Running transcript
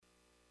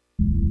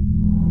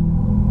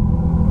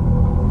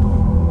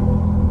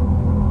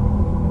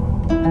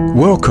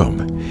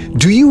Welcome.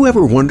 Do you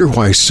ever wonder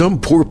why some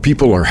poor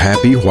people are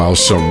happy while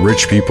some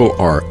rich people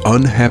are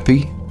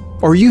unhappy?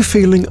 Are you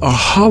feeling a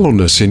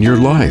hollowness in your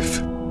life?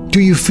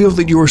 Do you feel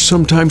that you are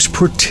sometimes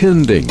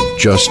pretending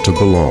just to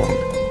belong?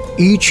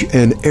 Each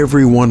and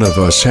every one of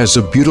us has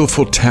a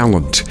beautiful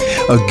talent,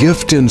 a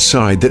gift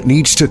inside that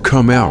needs to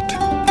come out.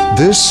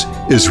 This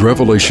is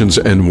Revelations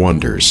and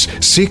Wonders,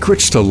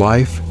 Secrets to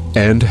Life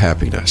and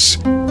Happiness.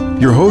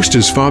 Your host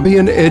is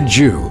Fabian Ed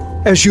Jew.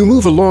 As you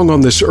move along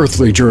on this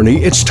earthly journey,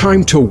 it's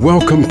time to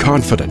welcome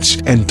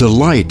confidence and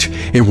delight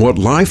in what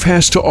life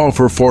has to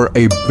offer for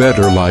a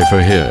better life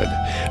ahead.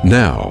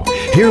 Now,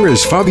 here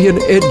is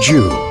Fabian Ed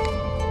Jew.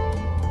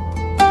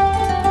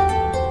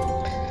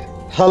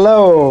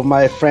 Hello,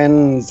 my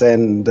friends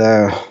and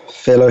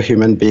fellow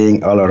human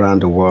beings all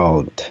around the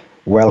world.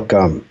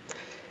 Welcome.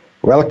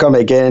 Welcome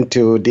again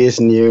to this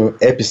new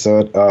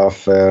episode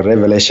of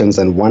Revelations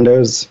and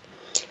Wonders.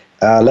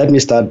 Let me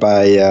start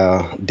by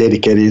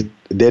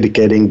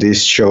dedicating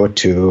this show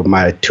to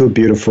my two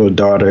beautiful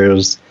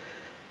daughters,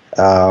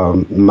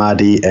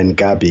 Maddie and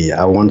Gabby.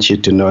 I want you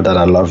to know that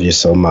I love you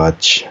so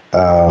much,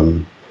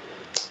 and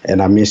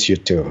I miss you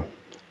too.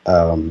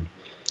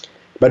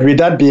 But with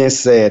that being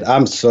said,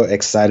 I'm so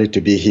excited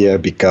to be here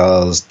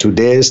because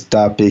today's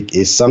topic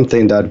is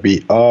something that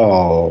we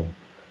all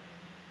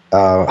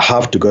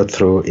have to go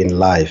through in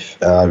life.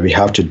 We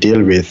have to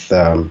deal with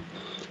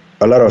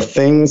a lot of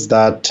things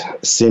that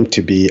seem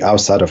to be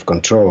outside of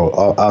control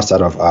or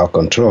outside of our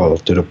control,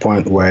 to the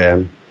point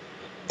where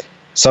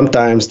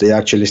sometimes they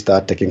actually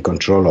start taking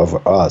control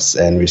over us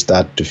and we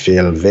start to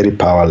feel very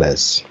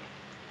powerless.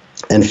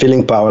 And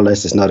feeling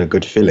powerless is not a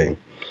good feeling.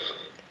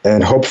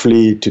 And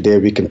hopefully today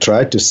we can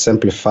try to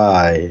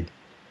simplify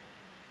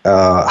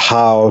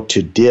how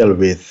to deal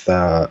with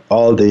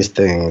all these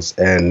things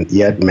and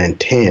yet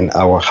maintain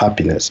our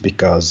happiness,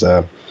 because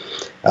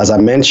as I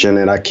mentioned,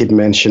 and I keep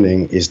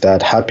mentioning, is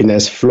that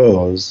happiness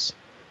flows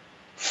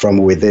from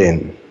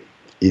within.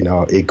 You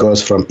know, it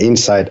goes from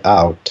inside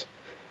out.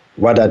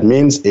 What that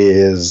means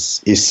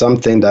is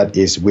something that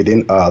is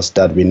within us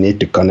that we need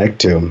to connect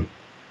to.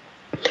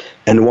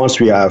 And once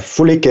we are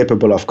fully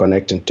capable of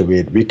connecting to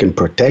it, we can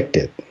protect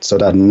it so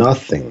that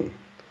nothing,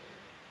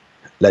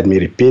 let me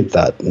repeat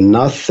that,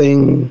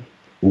 nothing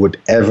would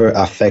ever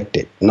affect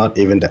it, not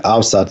even the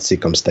outside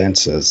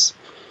circumstances,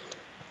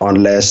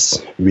 unless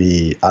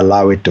we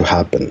allow it to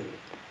happen.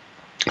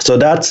 So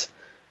that's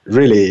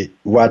really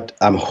what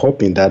I'm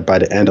hoping, that by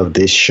the end of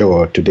this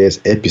show, today's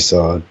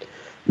episode,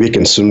 we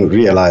can soon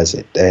realize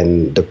it.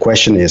 And the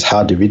question is,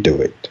 how do we do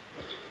it?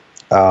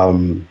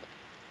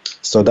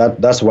 So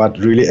that's what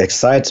really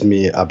excites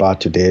me about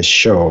today's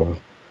show,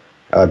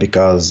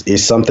 because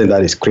it's something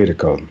that is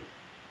critical.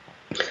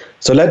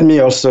 So let me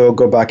also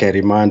go back and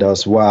remind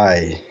us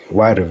why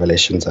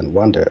Revelations and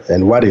Wonder,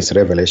 and what is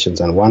Revelations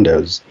and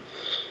Wonders.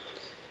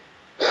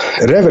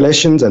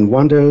 Revelations and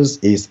Wonders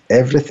is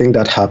everything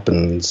that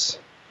happens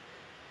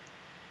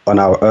on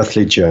our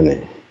earthly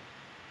journey.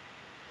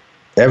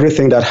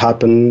 Everything that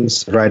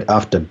happens right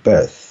after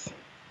birth.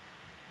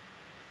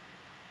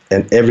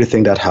 And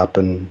everything that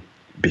happened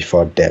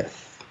before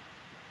death.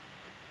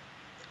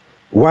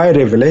 Why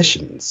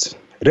Revelations?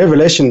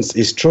 Revelations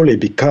is truly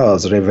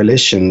because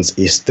Revelations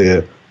is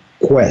the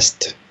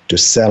quest to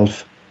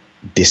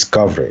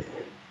self-discovery.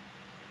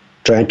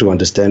 Trying to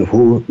understand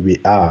who we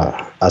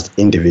are as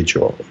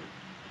individuals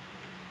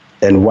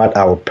and what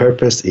our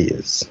purpose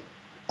is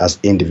as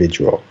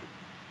individuals.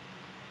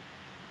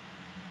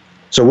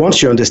 So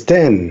once you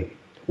understand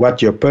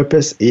what your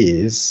purpose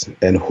is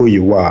and who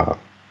you are,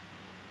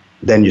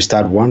 then you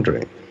start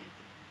wondering.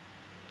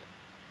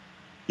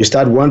 You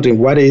start wondering,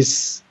 what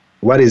is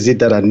it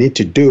that I need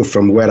to do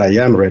from where I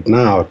am right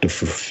now to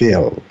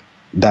fulfill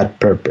that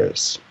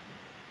purpose?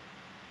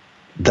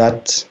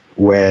 That's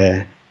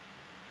where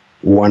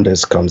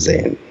Wonders comes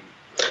in.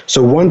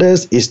 So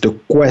Wonders is the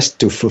quest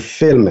to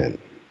fulfillment,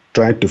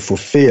 trying to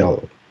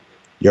fulfill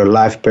your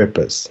life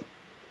purpose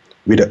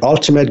with the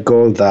ultimate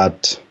goal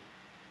that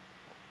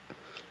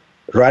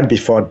right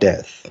before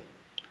death,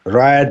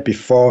 right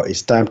before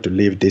it's time to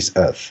leave this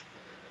earth,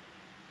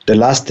 the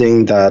last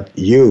thing that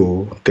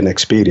you can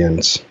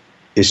experience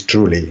is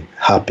truly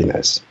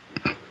happiness.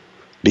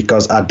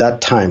 Because at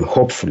that time,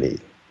 hopefully,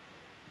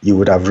 you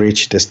would have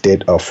reached the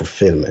state of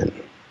fulfillment.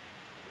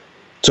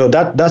 So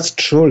that's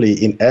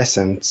truly, in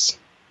essence,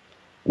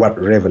 what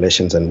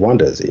Revelations and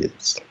Wonders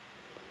is.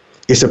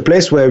 It's a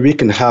place where we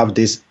can have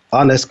these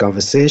honest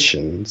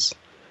conversations,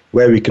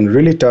 where we can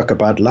really talk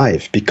about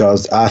life,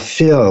 because I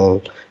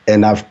feel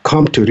and I've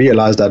come to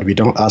realize that we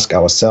don't ask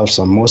ourselves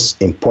some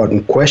most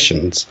important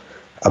questions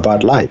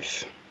about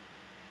life.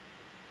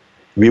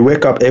 We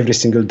wake up every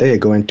single day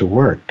going to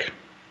work.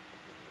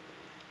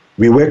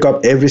 We wake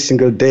up every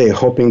single day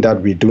hoping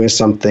that we're doing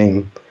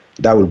something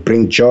that will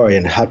bring joy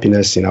and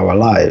happiness in our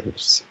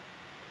lives.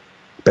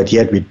 But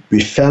yet we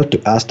fail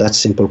to ask that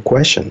simple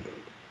question: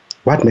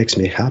 what makes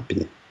me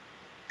happy?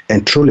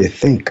 And truly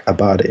think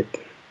about it.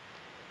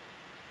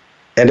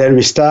 And then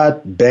we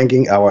start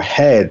banging our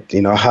head,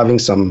 having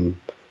some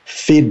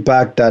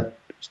feedback that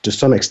to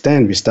some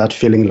extent, we start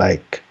feeling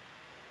like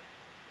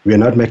we're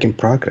not making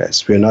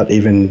progress. We're not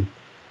even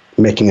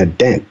making a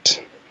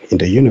dent in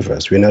the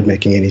universe. We're not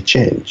making any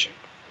change.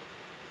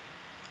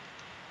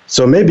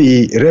 So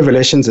maybe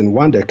revelations and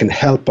wonder can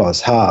help us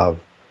have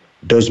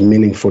those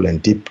meaningful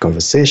and deep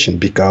conversations,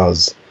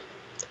 because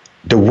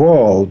the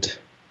world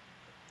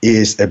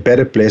is a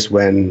better place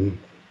when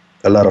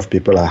a lot of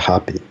people are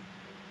happy.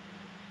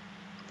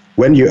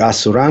 When you are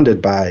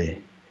surrounded by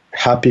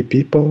happy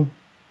people,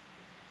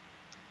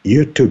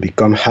 you too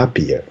become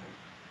happier.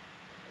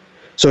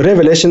 So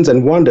revelations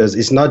and wonders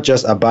is not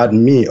just about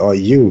me or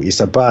you, it's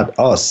about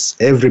us,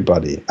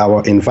 everybody,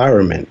 our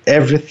environment,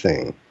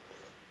 everything,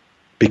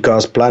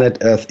 because planet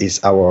Earth is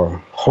our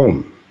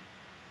home.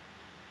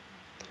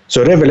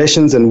 So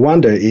revelations and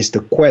wonder is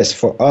the quest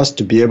for us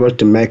to be able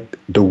to make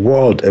the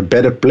world a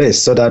better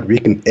place so that we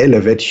can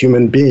elevate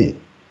human beings,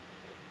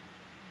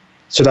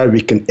 so that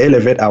we can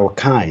elevate our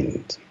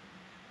kind,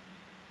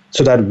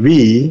 so that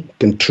we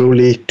can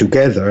truly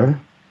together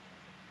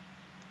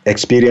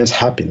experience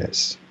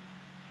happiness.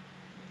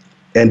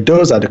 And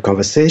those are the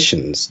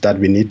conversations that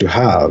we need to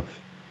have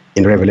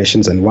in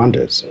Revelations and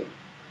Wonders.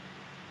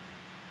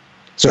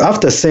 So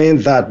after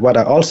saying that, what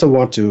I also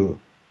want to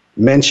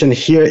mention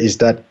here is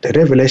that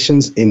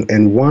Revelations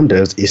and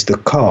Wonders is the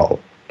call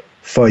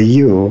for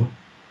you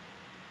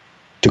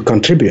to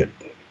contribute.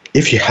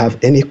 If you have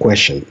any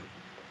question,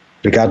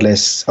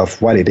 regardless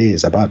of what it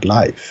is about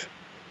life,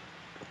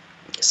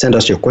 send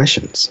us your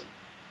questions.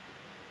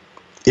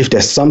 If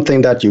there's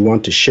something that you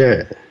want to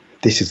share,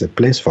 this is the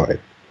place for it.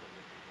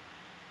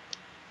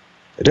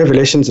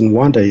 Revelations and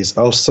Wonder is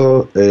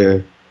also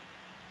a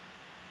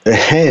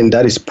hand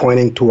that is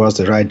pointing towards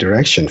the right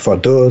direction for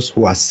those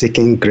who are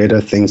seeking greater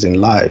things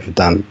in life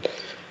than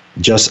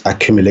just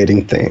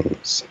accumulating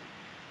things.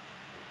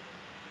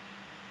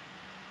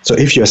 So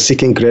if you're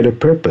seeking greater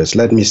purpose,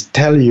 let me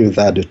tell you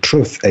that the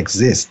truth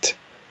exists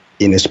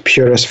in its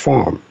purest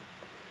form.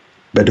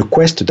 But the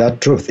quest to that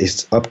truth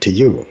is up to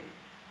you.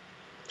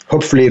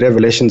 Hopefully,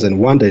 Revelations and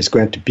Wonder is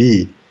going to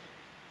be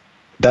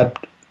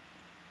that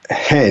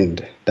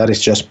hand that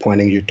is just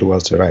pointing you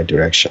towards the right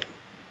direction.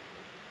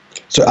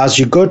 So as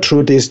you go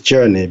through this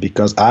journey,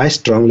 because I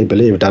strongly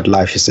believe that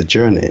life is a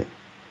journey,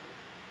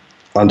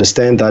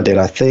 understand that there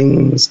are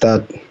things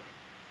that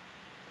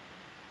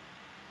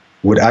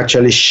would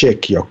actually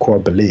shake your core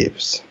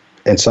beliefs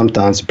and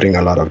sometimes bring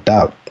a lot of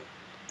doubt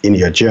in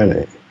your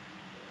journey.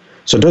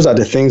 So those are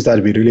the things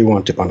that we really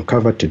want to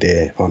uncover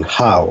today on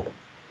how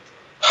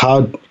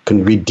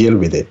can we deal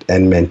with it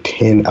and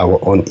maintain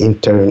our own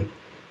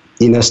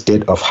inner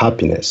state of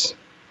happiness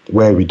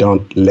where we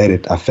don't let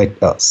it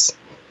affect us.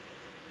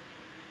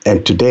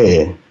 And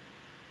today,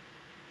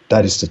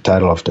 that is the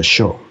title of the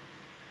show.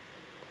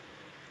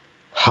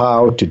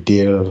 How to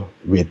deal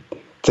with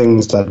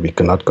things that we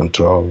cannot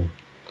control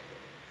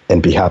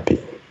and be happy.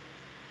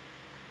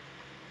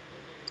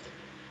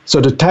 So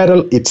the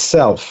title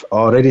itself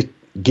already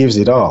gives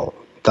it all,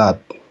 that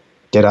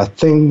there are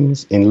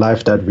things in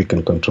life that we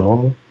can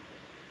control,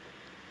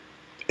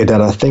 and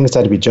there are things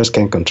that we just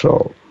can't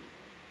control.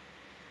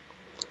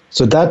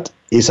 So that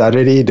is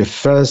already the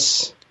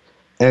first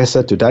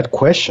answer to that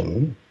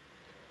question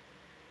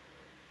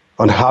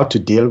on how to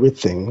deal with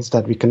things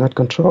that we cannot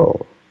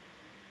control.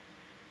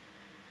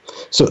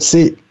 So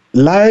see,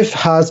 life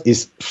has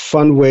its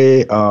fun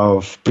way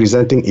of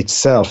presenting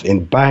itself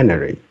in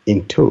binary,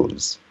 in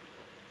twos.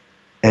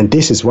 And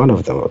this is one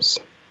of those.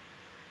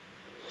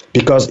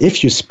 Because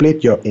if you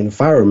split your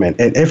environment,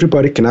 and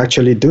everybody can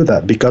actually do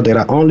that, because there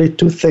are only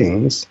two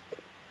things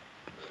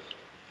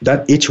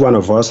that each one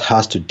of us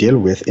has to deal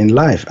with in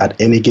life at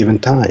any given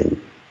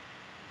time.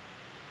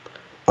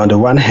 On the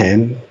one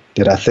hand,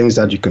 there are things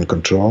that you can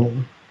control,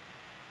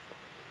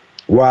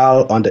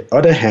 while on the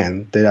other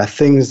hand, there are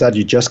things that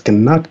you just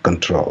cannot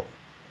control.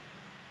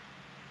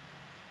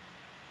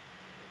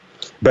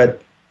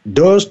 But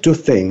those two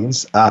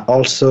things are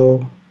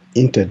also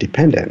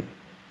interdependent.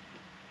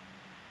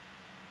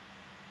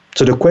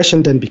 So the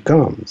question then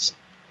becomes,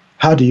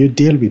 how do you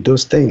deal with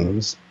those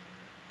things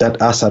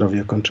that are out of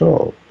your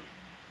control,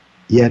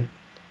 yet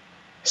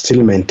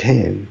still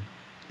maintain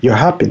your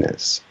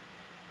happiness?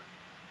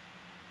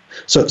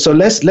 So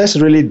let's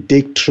really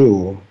dig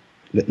through.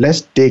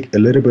 Let's dig a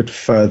little bit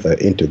further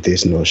into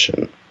this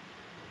notion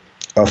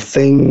of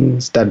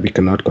things that we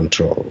cannot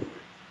control.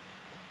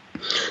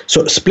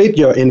 So split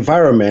your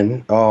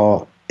environment,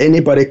 or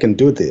anybody can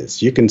do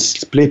this. You can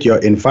split your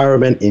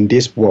environment in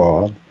this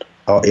world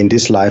or in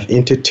this life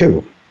into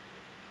two.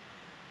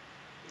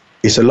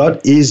 It's a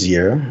lot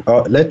easier,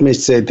 or let me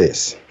say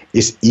this,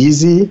 it's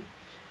easy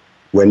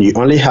when you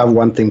only have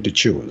one thing to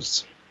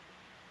choose.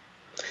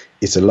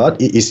 It's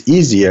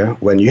easier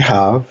when you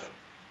have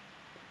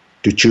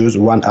to choose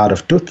one out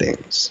of two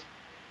things.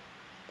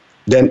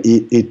 Then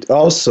it's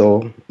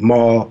also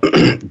more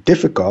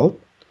difficult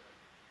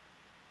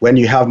when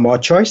you have more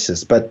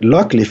choices. But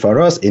luckily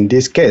for us, in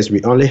this case,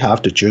 we only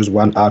have to choose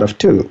one out of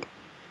two.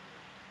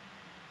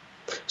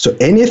 So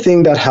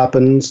anything that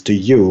happens to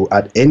you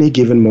at any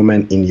given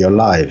moment in your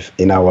life,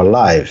 in our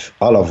life,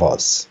 all of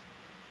us,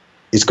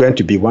 is going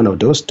to be one of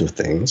those two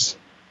things,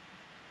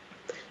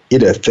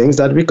 either things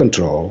that we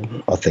control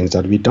or things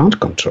that we don't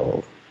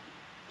control.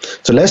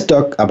 So let's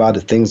talk about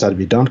the things that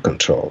we don't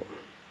control.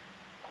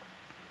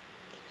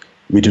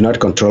 We do not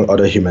control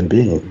other human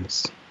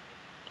beings,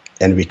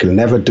 and we can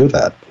never do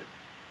that.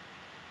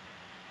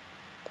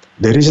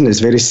 The reason is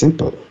very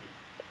simple.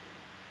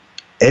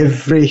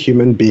 Every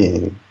human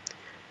being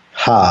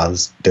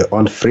has their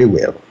own free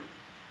will.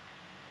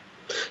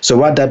 So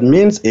what that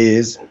means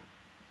is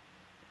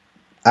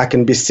I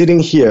can be sitting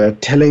here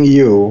telling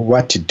you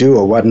what to do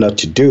or what not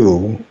to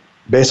do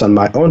based on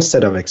my own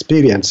set of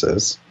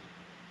experiences,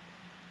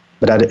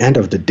 but at the end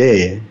of the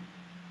day,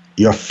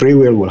 your free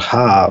will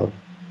have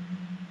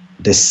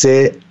the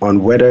say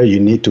on whether you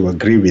need to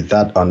agree with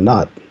that or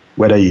not,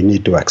 whether you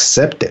need to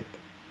accept it.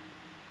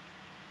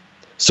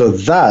 So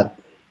that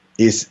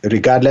is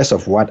regardless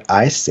of what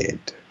I said.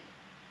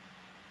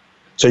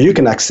 So you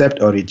can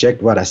accept or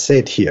reject what I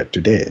said here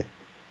today.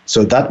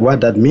 So that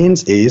what that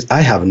means is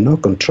I have no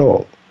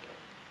control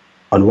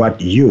on what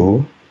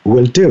you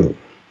will do.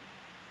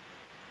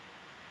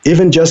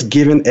 Even just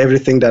given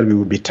everything that we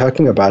will be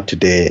talking about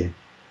today,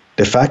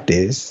 the fact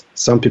is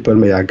some people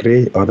may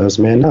agree, others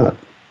may not.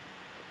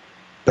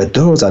 But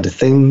those are the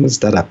things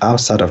that are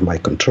outside of my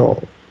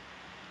control.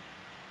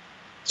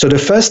 So the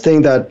first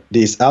thing that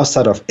is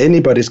outside of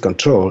anybody's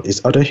control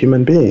is other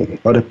human beings,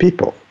 other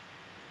people.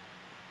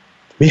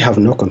 We have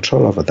no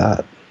control over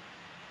that.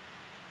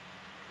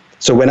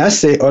 So when I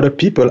say other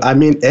people, I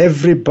mean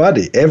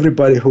everybody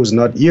who's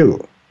not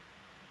you.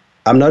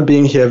 I'm not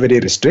being here very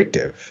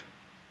restrictive.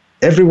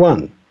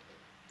 Everyone.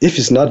 If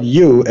it's not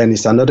you and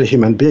it's another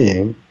human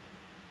being,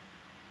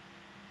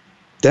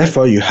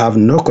 therefore you have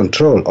no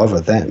control over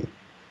them.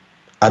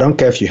 I don't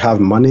care if you have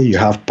money, you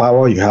have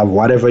power, you have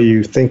whatever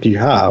you think you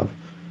have,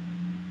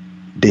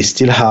 they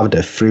still have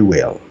their free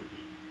will.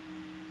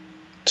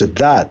 So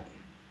that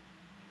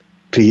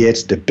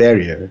creates the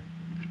barrier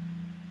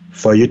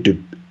for you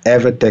to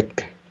ever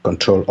take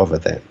control over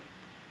them.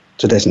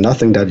 So there's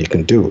nothing that you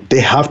can do. They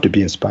have to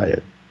be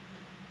inspired.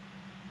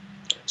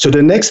 So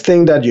the next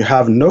thing that you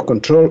have no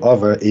control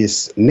over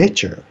is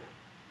nature.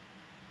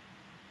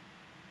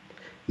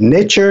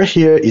 Nature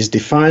here is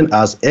defined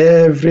as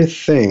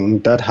everything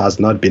that has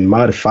not been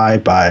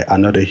modified by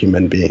another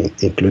human being,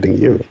 including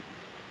you.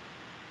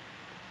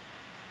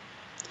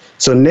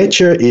 So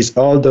nature is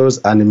all those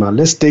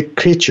animalistic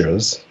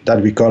creatures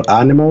that we call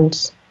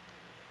animals,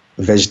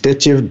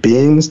 vegetative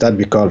beings that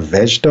we call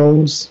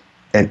vegetables,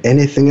 and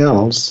anything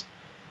else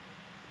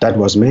that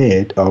was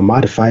made or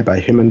modified by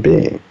a human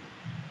being.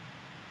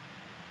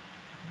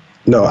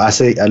 No,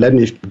 let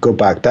me go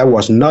back. That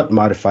was not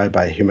modified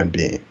by a human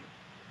being.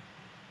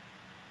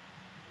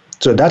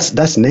 So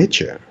that's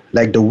nature.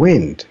 Like the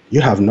wind, you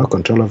have no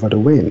control over the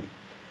wind.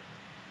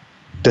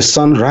 The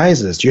sun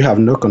rises, you have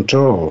no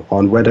control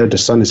on whether the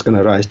sun is going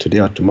to rise today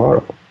or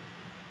tomorrow.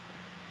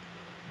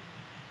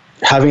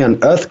 Having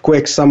an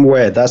earthquake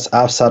somewhere, that's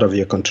outside of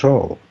your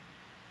control.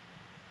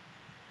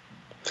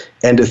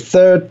 And the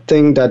third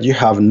thing that you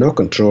have no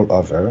control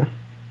over,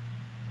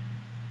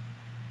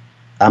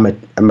 a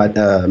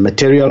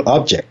material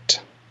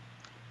object,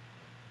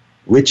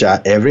 which are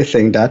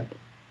everything that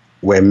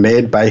were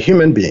made by a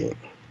human being.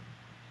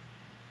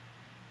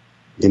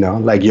 You know,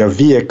 like your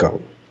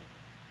vehicle.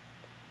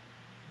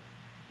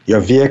 Your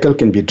vehicle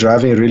can be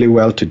driving really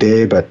well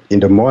today, but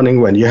in the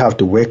morning when you have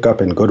to wake up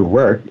and go to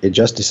work, it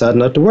just decides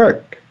not to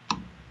work.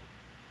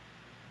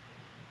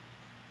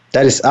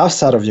 That is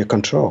outside of your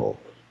control.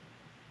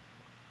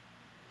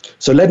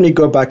 So let me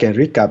go back and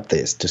recap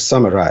this to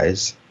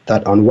summarize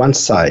that on one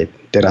side,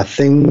 there are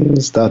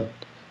things that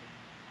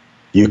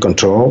you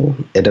control,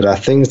 and there are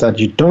things that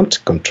you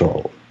don't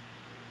control.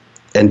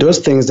 And those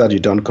things that you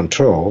don't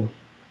control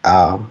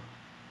are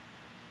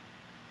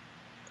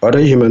other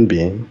human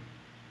beings,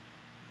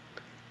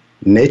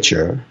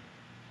 nature,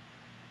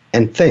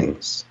 and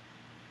things.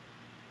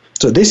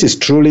 So this is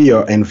truly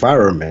your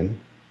environment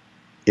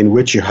in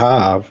which you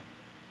have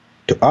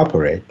to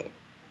operate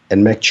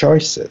and make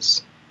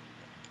choices.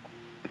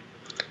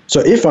 So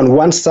if on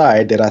one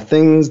side there are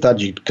things that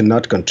you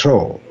cannot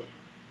control,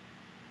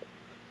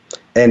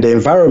 and the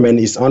environment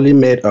is only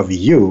made of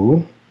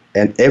you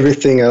and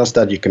everything else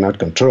that you cannot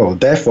control,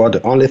 therefore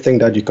the only thing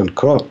that you can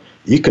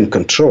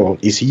control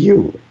is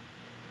you.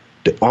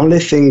 The only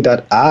thing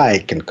that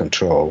I can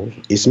control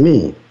is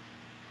me.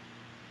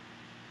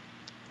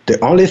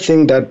 The only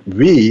thing that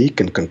we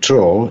can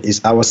control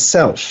is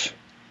ourselves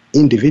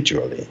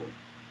individually.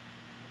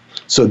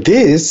 So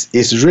this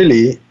is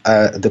really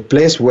the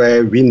place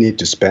where we need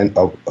to spend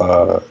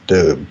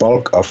the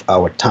bulk of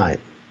our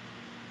time.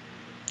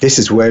 This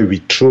is where we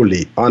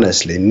truly,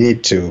 honestly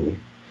need to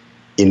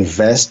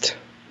invest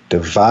the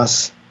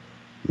vast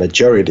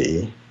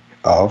majority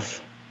of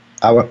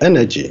our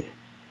energy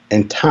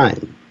and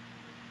time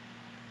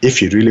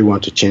if you really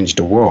want to change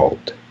the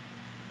world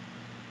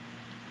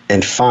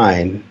and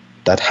find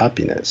that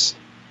happiness.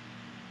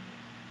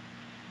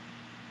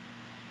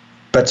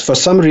 But for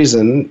some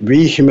reason,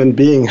 we human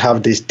beings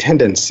have this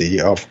tendency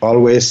of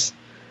always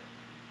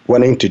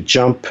wanting to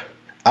jump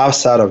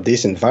outside of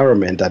this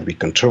environment that we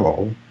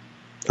control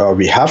or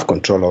we have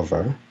control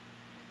over,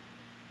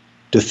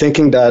 to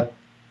thinking that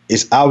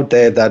it's out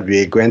there that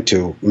we're going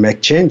to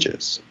make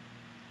changes.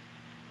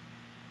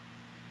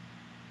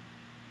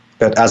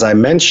 But as I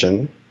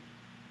mentioned,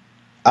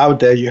 out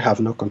there you have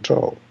no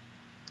control.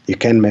 You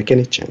can't make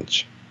any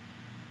change.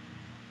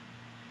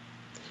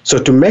 So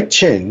to make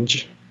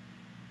change,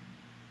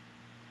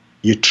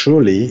 you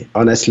truly,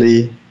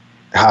 honestly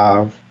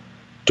have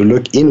to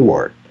look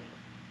inward.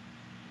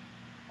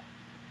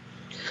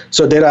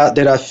 So there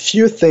are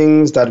few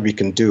things that we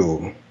can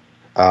do,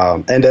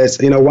 and there's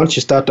once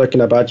you start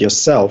talking about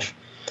yourself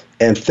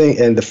and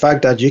the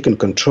fact that you can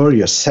control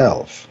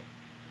yourself,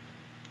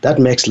 that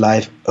makes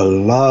life a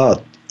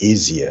lot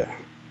easier,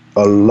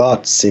 a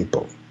lot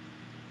simple.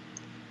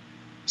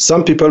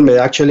 Some people may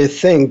actually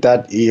think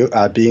that you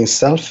are being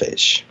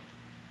selfish,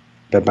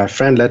 but my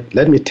friend,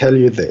 let me tell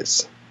you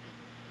this.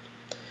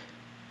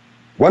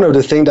 One of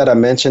the things that I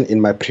mentioned in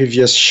my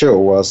previous show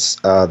was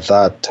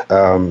that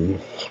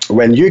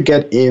when you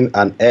get in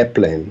an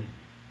airplane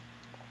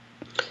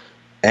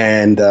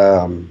and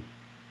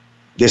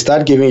they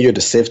start giving you the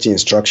safety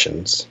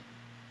instructions,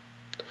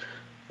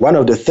 one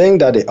of the things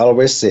that they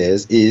always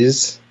says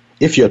is,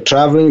 if you're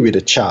traveling with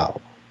a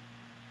child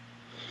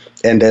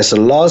and there's a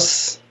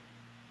loss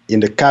in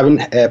the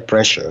cabin air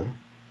pressure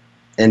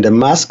and the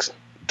mask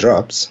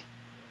drops,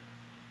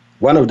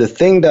 one of the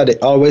things that they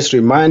always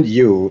remind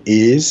you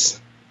is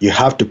you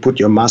have to put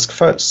your mask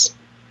first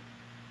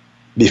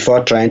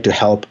before trying to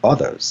help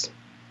others.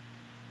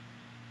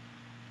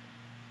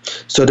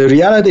 So the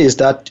reality is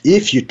that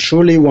if you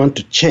truly want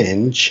to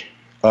change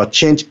or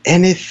change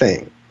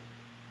anything,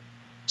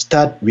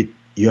 start with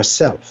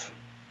yourself.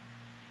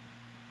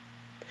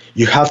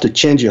 You have to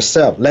change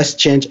yourself. Let's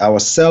change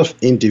ourselves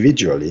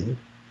individually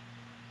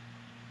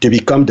to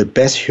become the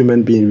best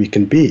human being we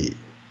can be,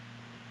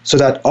 so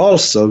that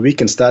also we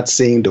can start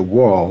seeing the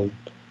world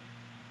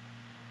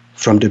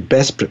from the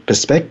best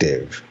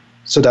perspective,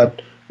 so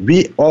that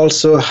we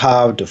also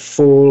have the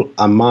full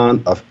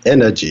amount of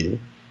energy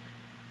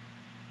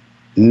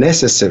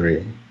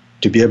necessary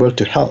to be able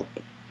to help.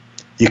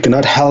 You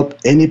cannot help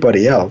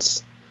anybody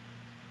else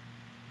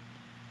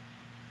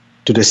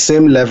to the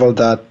same level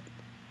that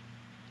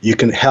you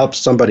can help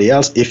somebody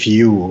else if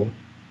you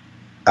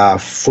are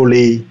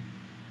fully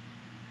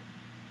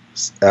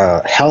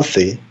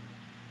healthy,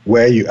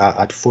 where you are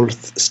at full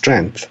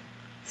strength,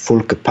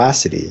 full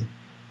capacity,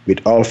 with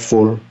all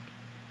full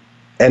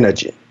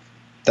energy.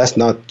 That's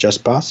not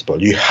just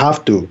possible. You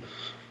have to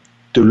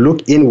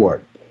look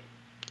inward.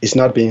 It's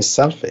not being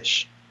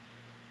selfish.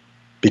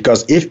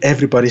 Because if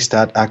everybody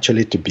start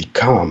actually to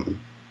become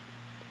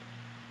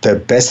their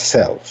best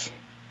self,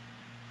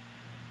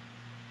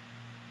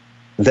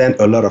 then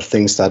a lot of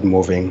things start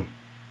moving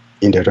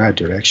in the right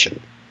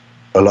direction,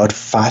 a lot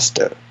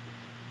faster.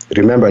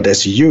 Remember,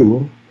 there's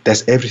you,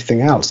 there's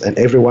everything else and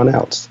everyone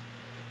else.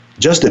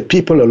 Just the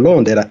people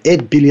alone, there are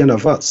 8 billion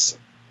of us.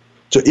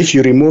 So if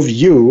you remove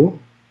you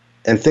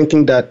and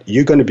thinking that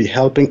you're going to be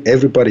helping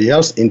everybody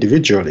else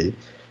individually,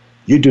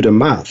 you do the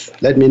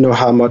math. Let me know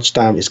how much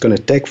time it's going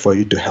to take for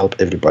you to help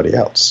everybody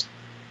else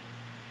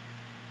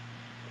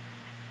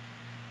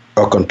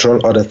or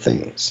control other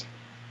things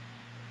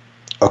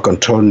or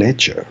control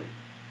nature.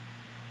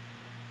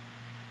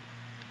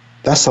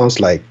 That sounds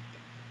like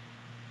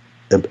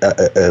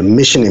a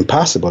mission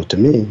impossible to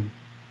me.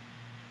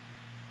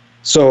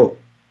 So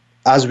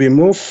as we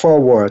move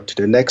forward to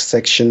the next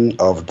section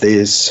of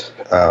this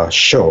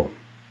show,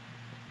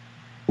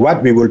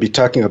 what we will be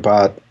talking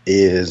about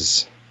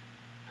is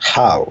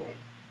how.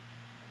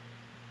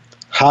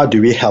 How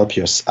do we help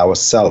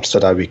ourselves so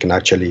that we can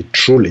actually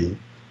truly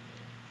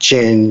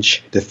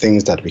change the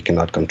things that we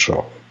cannot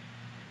control?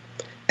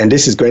 And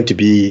this is going to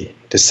be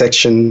the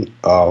section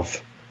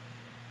of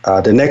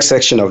the next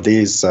section of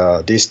this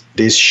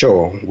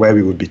show, where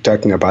we will be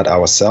talking about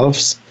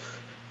ourselves,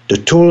 the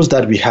tools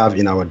that we have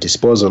in our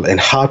disposal, and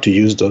how to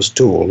use those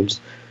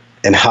tools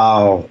and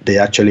how they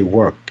actually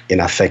work in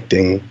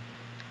affecting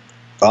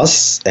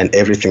us and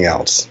everything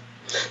else.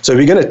 So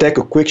we're going to take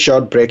a quick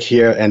short break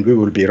here, and we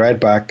will be right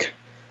back.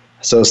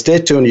 So stay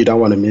tuned. You don't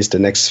want to miss the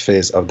next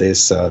phase of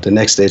this, the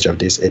next stage of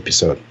this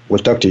episode. We'll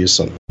talk to you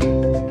soon.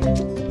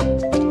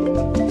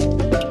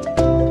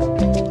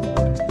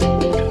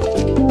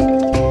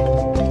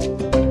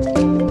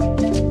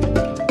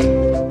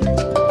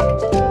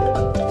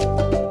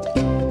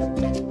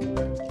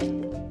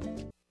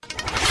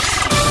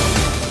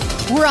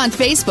 We're on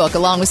Facebook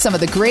along with some of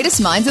the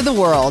greatest minds of the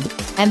world,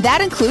 and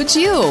that includes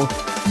you.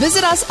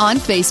 Visit us on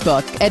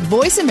Facebook at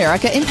Voice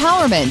America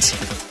Empowerment.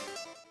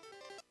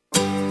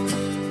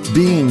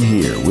 Being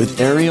Here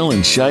with Ariel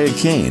and Shia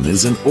Kane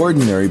is an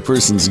ordinary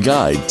person's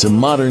guide to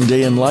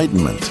modern-day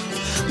enlightenment.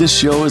 This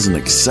show is an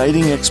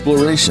exciting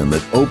exploration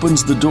that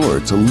opens the door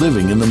to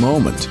living in the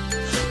moment.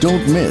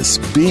 Don't miss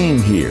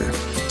Being Here.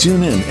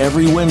 Tune in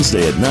every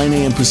Wednesday at 9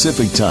 a.m.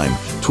 Pacific Time,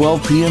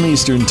 12 p.m.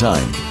 Eastern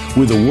Time,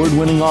 with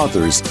award-winning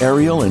authors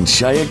Ariel and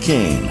Shia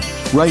Kane,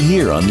 right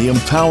here on the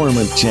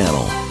Empowerment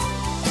Channel.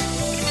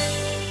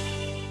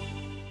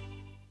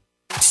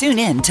 Tune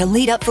in to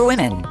Lead Up for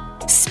Women.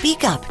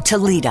 Speak up to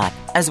lead up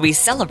as we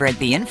celebrate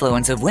the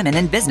influence of women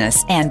in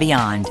business and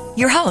beyond.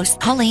 Your host,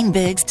 Colleen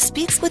Biggs,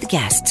 speaks with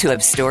guests who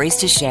have stories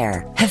to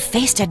share, have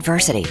faced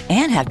adversity,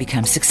 and have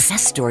become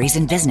success stories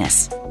in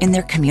business, in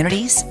their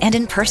communities, and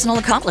in personal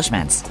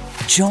accomplishments.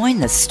 Join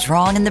the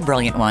strong and the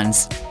brilliant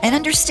ones and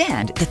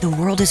understand that the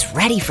world is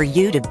ready for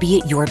you to be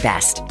at your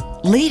best.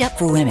 Lead Up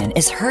for Women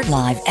is heard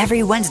live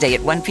every Wednesday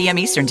at 1 p.m.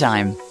 Eastern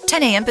Time,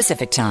 10 a.m.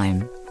 Pacific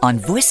Time on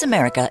Voice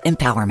America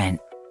Empowerment.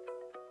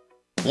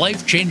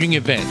 Life-changing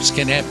events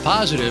can have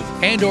positive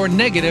and or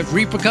negative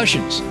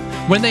repercussions.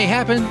 When they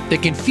happen, they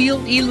can feel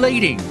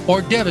elating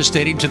or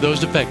devastating to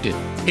those affected.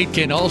 It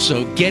can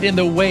also get in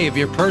the way of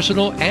your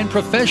personal and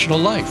professional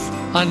life.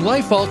 On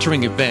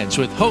Life-Altering Events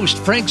with host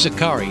Frank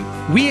Zaccari,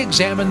 we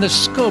examine the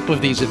scope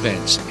of these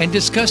events and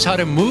discuss how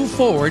to move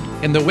forward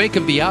in the wake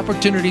of the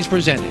opportunities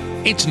presented.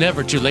 It's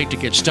never too late to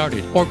get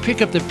started or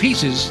pick up the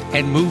pieces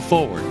and move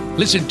forward.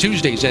 Listen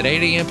Tuesdays at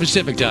 8 a.m.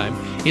 Pacific Time,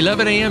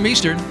 11 a.m.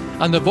 Eastern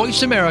on the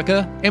Voice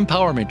America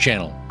Empowerment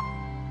Channel.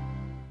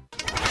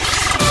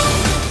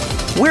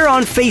 We're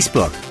on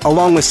Facebook,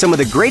 along with some of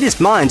the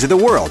greatest minds of the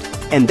world,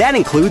 and that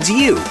includes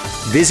you.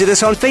 Visit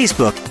us on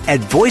Facebook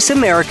at Voice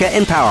America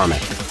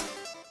Empowerment.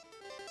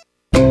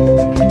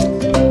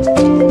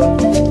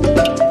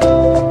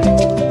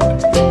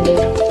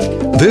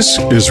 This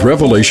is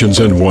Revelations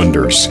and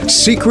Wonders,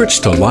 Secrets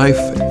to Life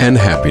and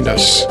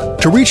Happiness.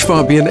 To reach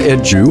Fabian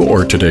Edju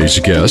or today's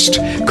guest,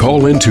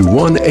 call into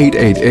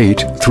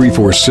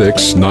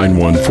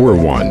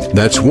 1-888-346-9141.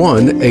 That's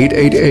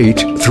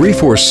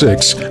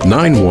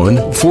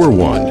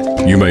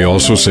 1-888-346-9141. You may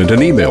also send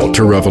an email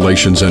to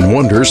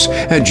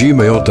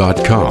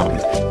revelationsandwonders@gmail.com.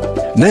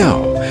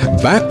 Now,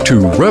 back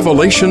to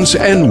Revelations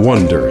and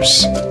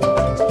Wonders.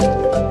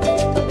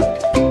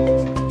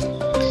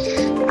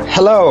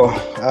 Hello.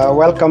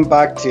 Welcome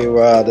back to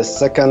the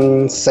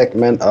second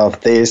segment of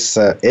this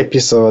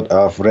episode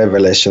of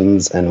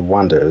Revelations and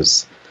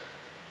Wonders,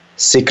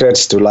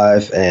 Secrets to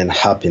Life and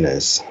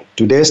Happiness.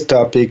 Today's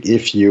topic,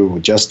 if you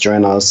just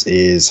join us,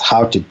 is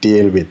how to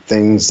deal with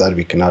things that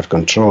we cannot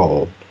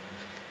control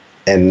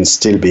and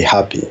still be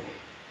happy.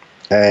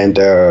 And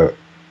the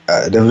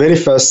very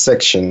first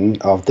section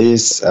of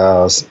this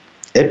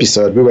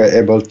episode, we were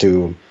able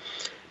to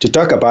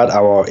talk about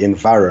our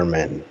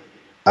environment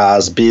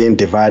as being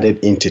divided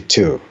into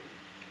two.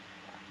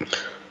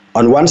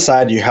 On one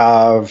side, you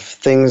have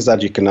things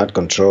that you cannot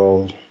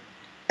control,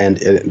 and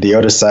the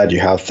other side, you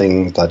have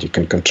things that you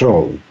can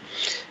control.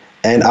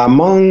 And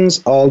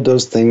amongst all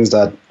those things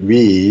that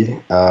we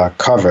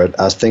covered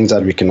as things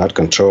that we cannot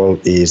control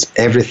is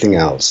everything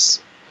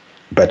else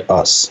but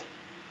us.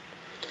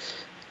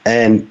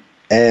 And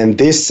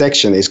this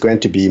section is going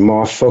to be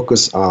more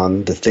focused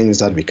on the things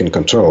that we can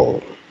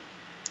control,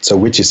 so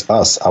which is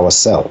us,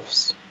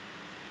 ourselves.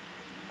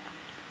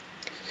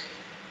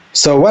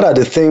 So what are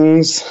the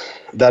things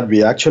that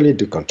we actually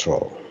do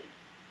control?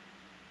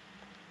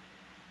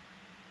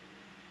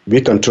 We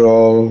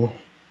control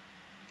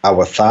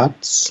our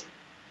thoughts.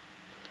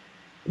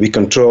 We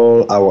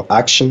control our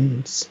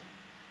actions.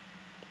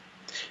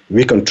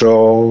 We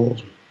control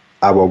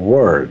our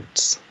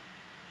words.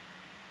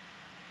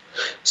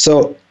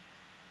 So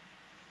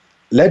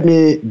let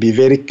me be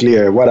very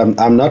clear. What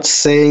I'm not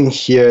saying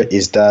here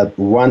is that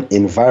one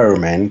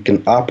environment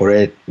can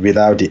operate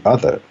without the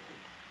other.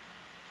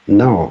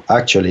 No,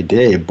 actually,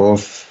 they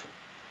both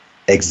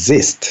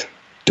exist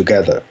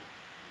together.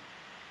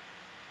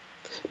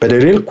 But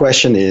the real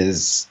question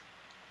is,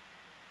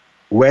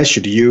 where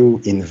should you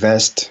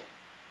invest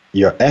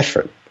your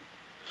effort?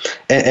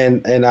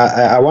 And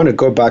I want to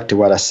go back to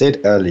what I said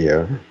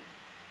earlier,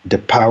 the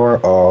power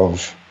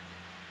of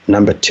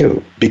number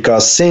two.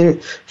 Because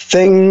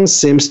things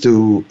seems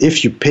to,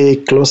 if you pay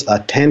close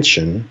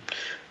attention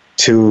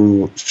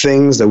to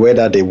things, the way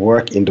that they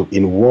work in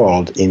the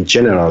world in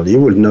general,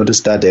 you will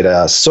notice that there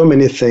are so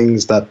many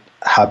things that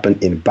happen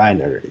in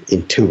binary,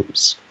 in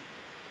twos.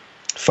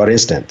 For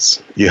instance,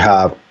 you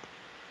have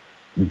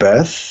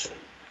birth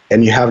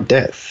and you have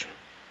death,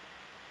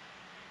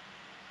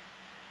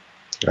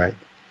 right?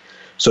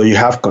 So you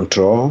have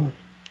control,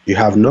 you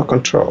have no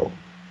control.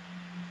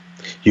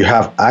 You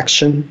have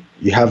action,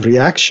 you have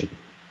reaction.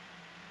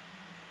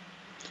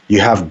 You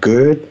have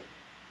good,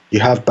 you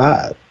have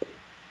bad.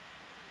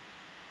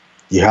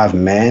 You have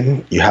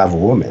man, you have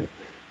woman.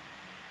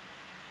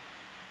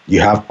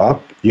 You have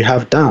up, you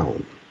have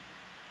down.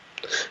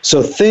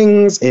 So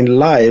things in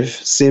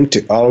life seem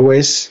to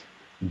always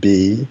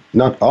be,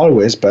 not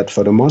always, but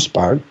for the most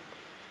part,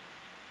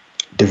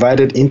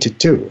 divided into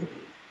two.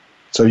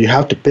 So you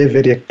have to pay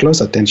very close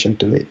attention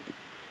to it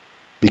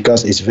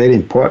because it's very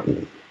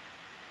important.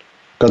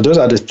 Because those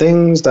are the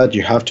things that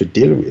you have to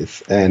deal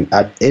with. And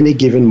at any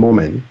given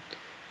moment,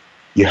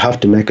 you have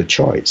to make a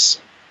choice.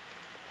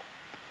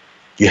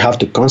 You have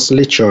to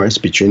constantly choose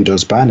between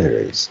those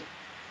binaries.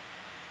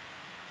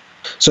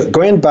 So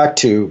going back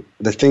to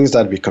the things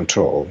that we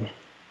control,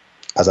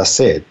 as I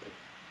said,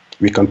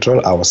 we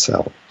control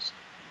ourselves.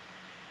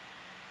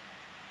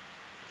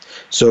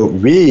 So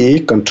we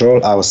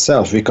control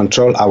ourselves. We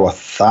control our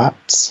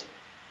thoughts.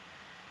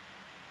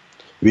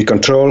 We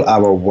control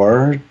our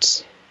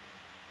words.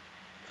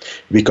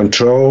 We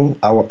control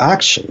our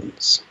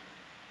actions.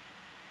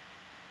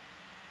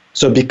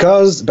 So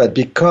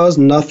because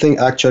nothing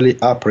actually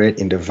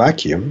operates in the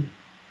vacuum,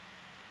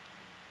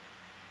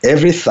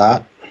 every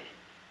thought,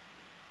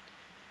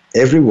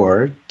 every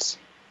word,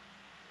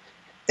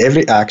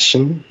 every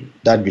action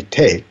that we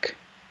take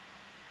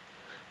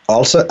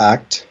also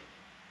act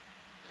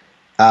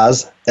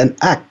as an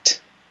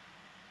act,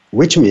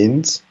 which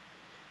means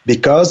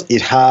because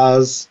it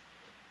has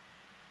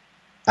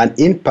an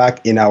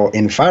impact in our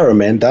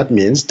environment, that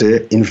means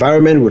the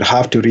environment would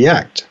have to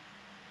react.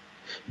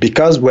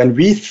 Because when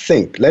we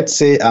think, let's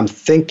say I'm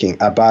thinking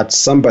about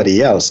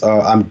somebody else,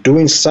 or I'm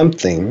doing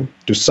something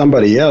to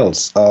somebody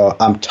else, or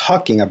I'm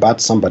talking about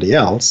somebody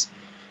else,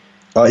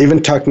 or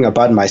even talking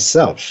about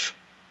myself,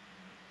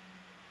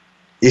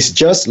 it's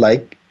just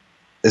like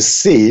a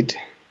seed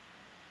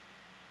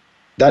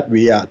that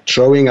we are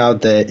throwing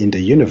out there in the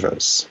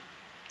universe,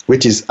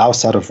 which is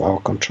outside of our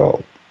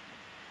control.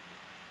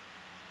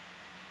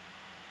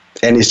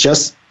 And it's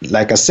just,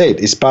 like I said,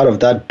 it's part of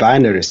that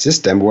binary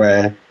system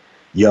where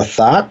your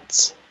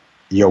thoughts,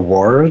 your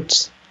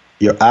words,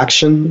 your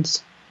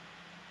actions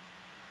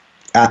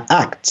are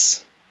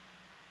acts.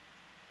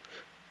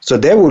 So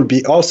there will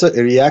be also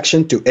a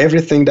reaction to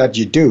everything that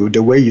you do,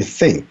 the way you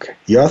think,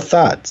 your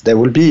thoughts. There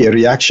will be a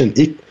reaction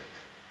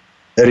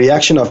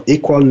of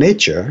equal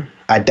nature,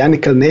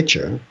 identical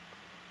nature,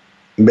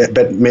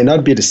 but may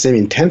not be the same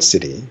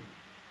intensity.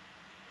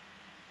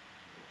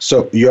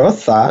 So your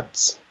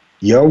thoughts,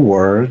 your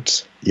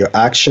words, your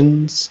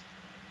actions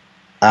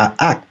are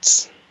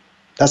acts.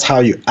 That's how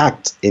you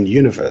act in the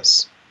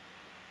universe.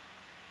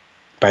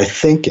 By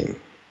thinking,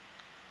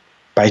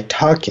 by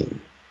talking,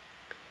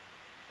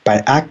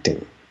 by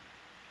acting.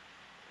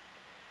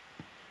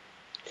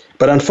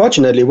 But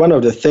unfortunately, one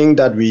of the things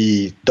that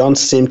we don't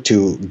seem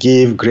to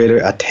give greater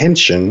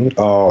attention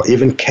or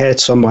even care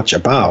so much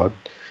about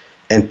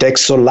and take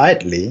so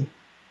lightly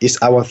is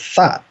our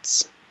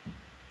thoughts.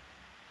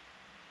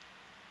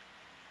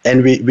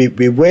 And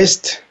we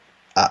waste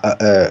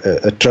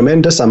a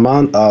tremendous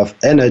amount of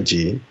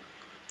energy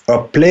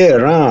or play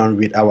around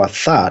with our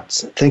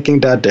thoughts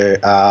thinking that they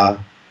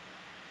are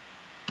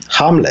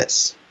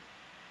harmless.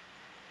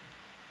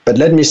 But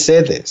let me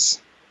say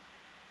this.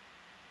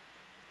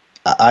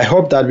 I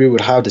hope that we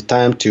would have the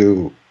time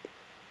to,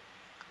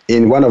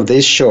 in one of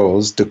these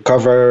shows, to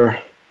cover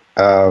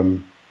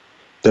the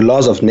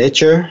laws of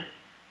nature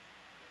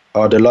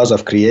or the laws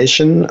of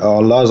creation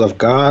or laws of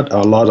God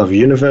or laws of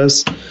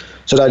universe,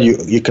 so that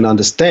you can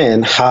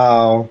understand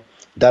how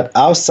that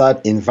outside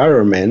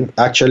environment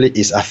actually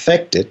is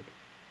affected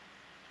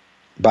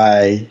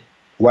by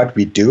what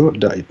we do,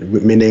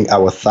 meaning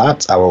our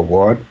thoughts, our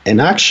word, and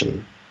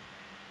action.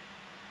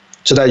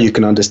 So that you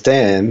can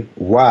understand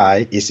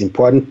why it's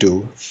important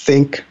to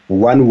think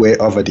one way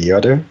over the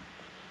other,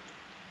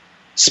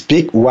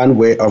 speak one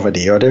way over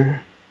the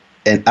other,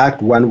 and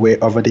act one way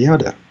over the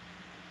other.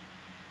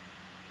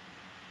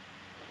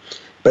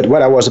 But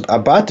what I was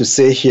about to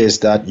say here is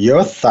that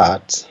your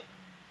thoughts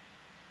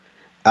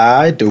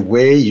are the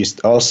way you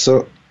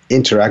also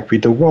interact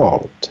with the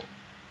world.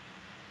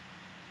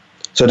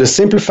 So the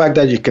simple fact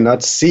that you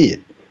cannot see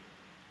it,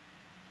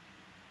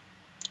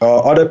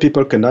 or other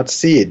people cannot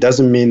see it,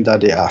 doesn't mean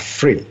that they are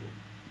free.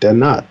 They're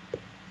not.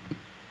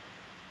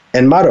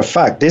 And matter of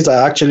fact, these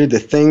are actually the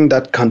thing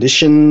that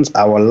conditions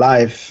our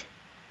life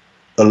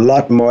a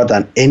lot more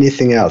than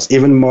anything else,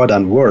 even more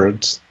than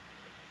words,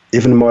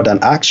 even more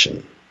than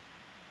action.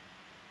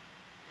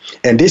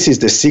 And this is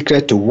the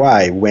secret to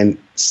why when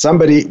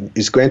somebody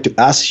is going to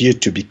ask you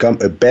to become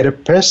a better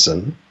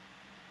person,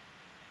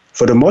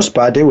 for the most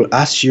part, they will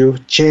ask you,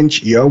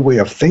 change your way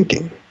of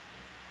thinking.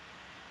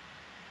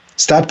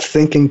 Start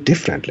thinking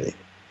differently.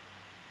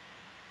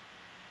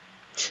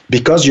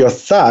 Because your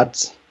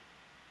thoughts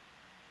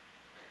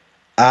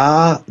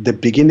are the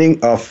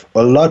beginning of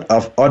a lot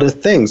of other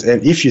things.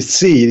 And if you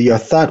see, your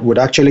thought would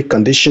actually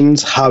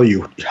conditions how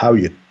you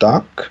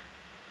talk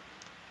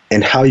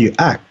and how you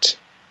act.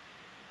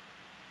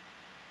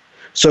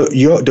 So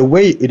the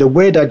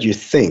way that you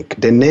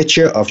think, the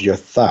nature of your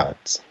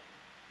thoughts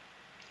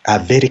are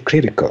very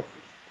critical.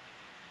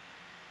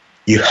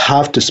 You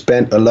have to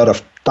spend a lot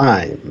of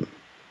time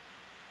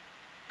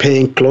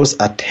paying close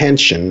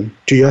attention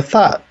to your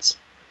thoughts,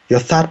 your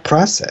thought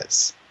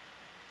process,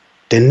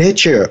 the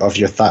nature of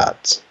your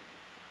thoughts.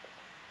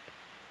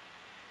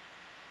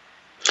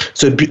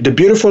 So the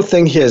beautiful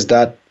thing here is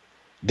that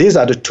these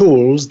are the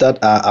tools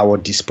that are at our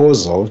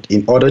disposal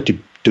in order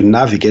to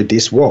navigate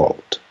this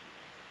world.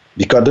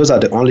 Because those are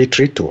the only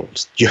three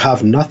tools. You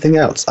have nothing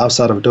else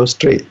outside of those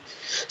three.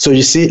 So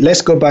you see,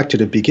 let's go back to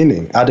the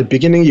beginning. At the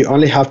beginning, you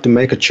only have to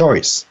make a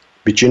choice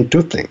between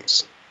two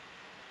things.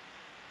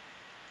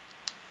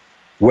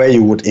 Where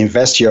you would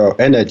invest your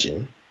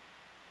energy.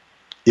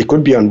 It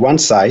could be on one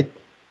side,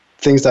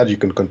 things that you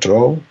can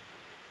control,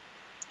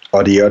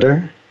 or the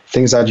other,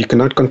 things that you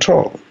cannot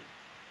control.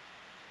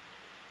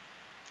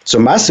 So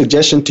my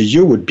suggestion to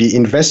you would be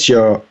invest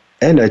your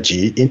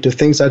energy into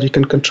things that you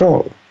can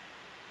control.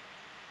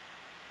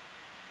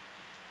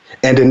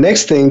 And the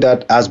next thing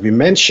that, as we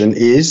mentioned,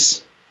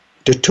 is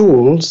the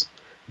tools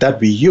that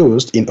we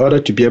used in order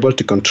to be able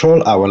to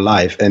control our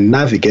life and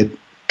navigate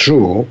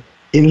through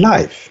in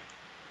life.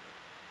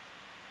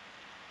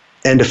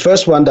 And the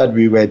first one that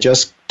we were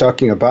just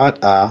talking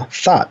about are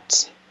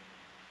thoughts.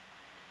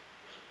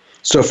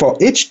 So for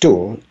each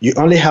tool, you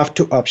only have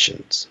two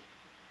options.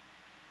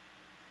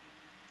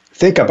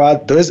 Think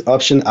about those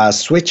options as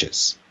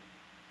switches.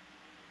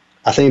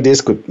 I think this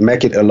could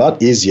make it a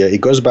lot easier.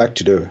 It goes back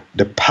to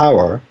the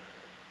power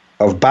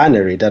of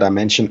binary that I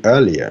mentioned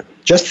earlier.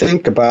 Just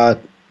think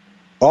about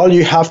all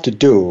you have to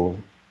do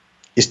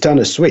is turn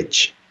a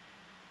switch.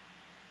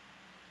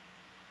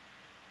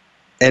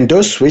 And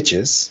those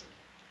switches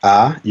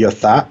are your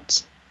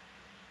thoughts,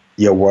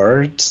 your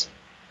words,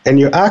 and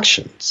your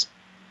actions.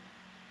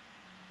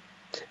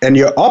 And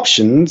your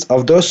options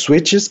of those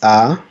switches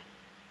are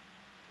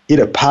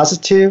either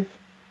positive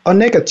or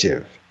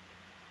negative.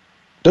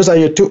 Those are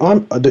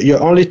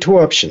your only two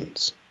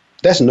options.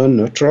 There's no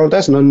neutral.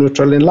 There's no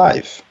neutral in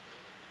life.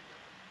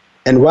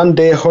 And one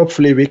day,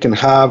 hopefully, we can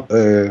have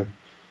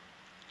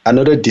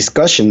another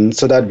discussion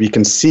so that we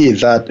can see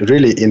that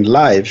really in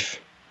life,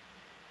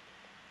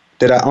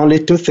 there are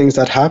only two things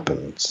that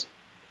happens,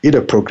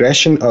 either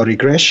progression or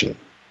regression.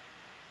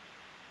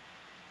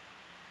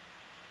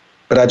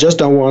 But I just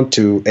don't want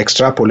to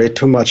extrapolate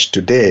too much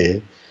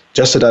today,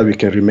 just so that we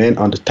can remain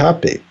on the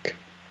topic.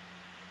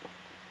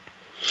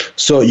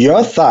 So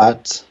your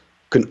thoughts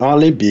can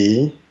only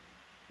be,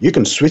 you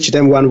can switch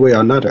them one way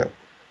or another,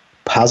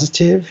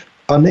 positive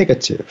or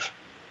negative.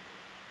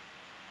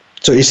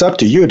 So it's up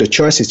to you. The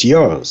choice is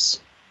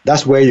yours.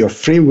 That's where your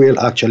free will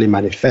actually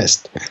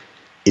manifests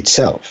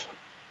itself.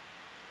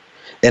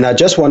 And I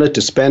just wanted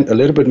to spend a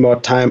little bit more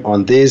time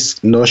on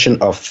this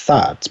notion of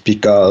thought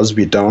because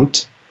we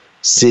don't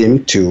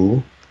seem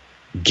to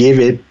give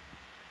it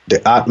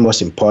the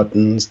utmost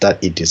importance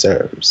that it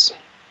deserves.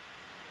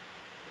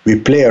 We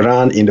play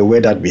around in the way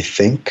that we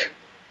think,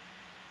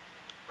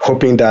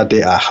 hoping that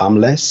they are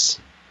harmless,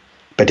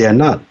 but they are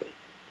not.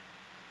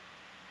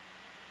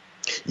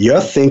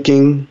 Your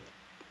thinking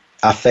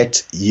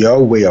affects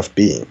your way of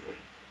being.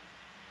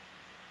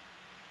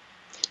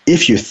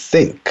 If you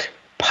think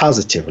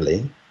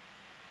positively,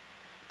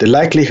 the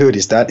likelihood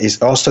is that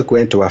it's also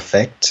going to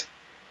affect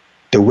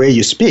the way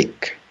you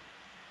speak,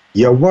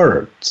 your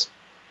words.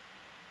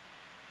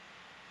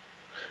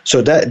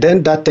 So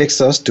that takes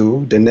us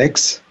to the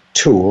next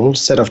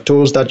set of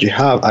tools that you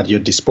have at your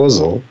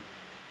disposal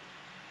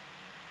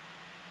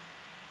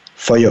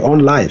for your own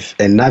life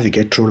and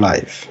navigate through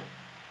life,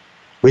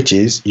 which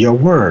is your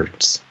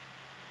words.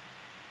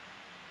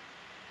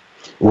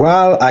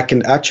 While I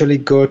can actually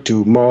go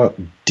to more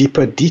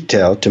deeper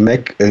detail to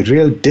make a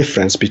real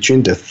difference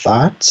between the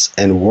thoughts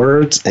and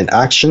words and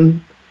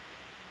action,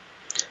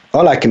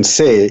 all I can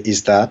say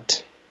is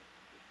that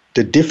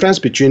the difference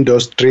between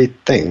those three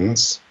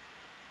things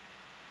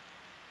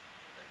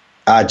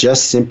are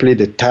just simply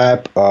the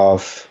type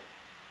of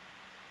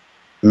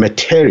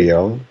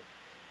material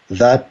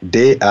that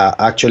they are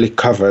actually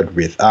covered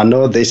with. I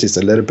know this is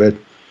a little bit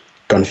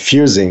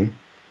confusing,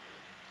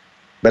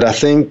 but I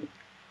think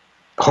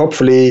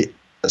hopefully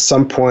at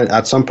some point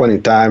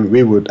in time,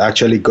 we would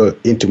actually go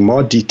into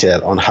more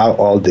detail on how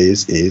all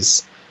this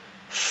is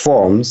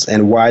forms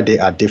and why they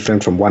are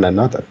different from one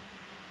another.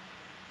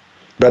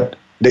 But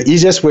the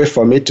easiest way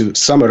for me to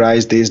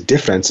summarize these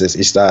differences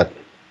is that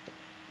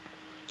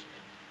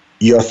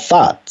your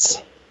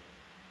thoughts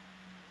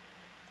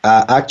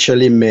are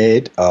actually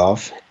made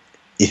of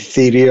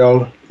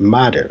ethereal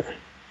matter,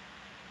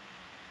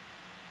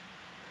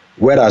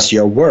 whereas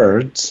your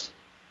words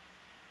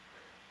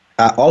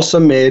are also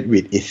made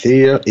with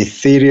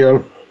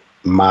ethereal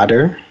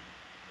matter,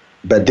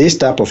 but this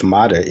type of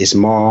matter is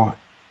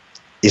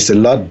a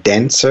lot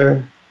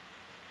denser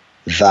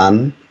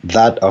than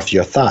that of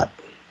your thought.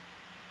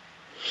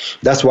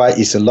 That's why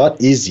it's a lot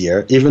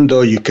easier, even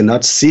though you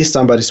cannot see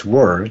somebody's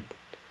word,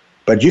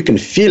 but you can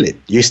feel it.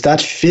 You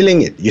start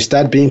feeling it. You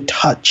start being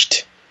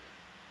touched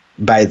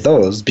by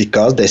those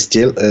because there's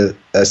still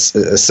a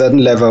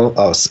certain level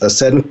of a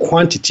certain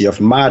quantity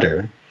of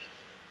matter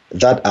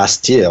that are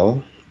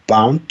still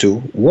bound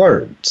to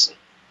words.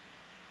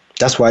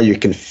 That's why you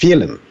can feel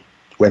them.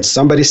 When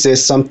somebody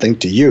says something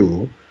to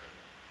you,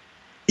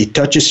 it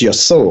touches your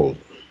soul.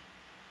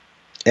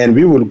 And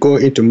we will go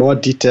into more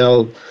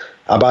detail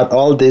about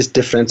all these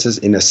differences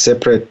in a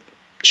separate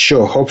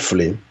show,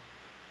 hopefully.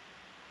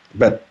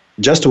 But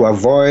just to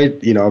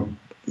avoid,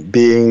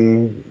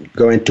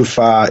 going too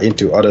far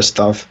into other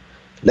stuff,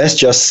 let's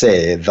just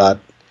say that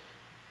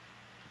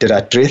there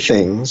are three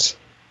things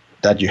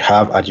that you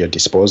have at your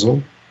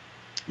disposal: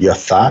 your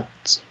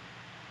thoughts,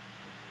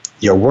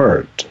 your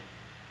word,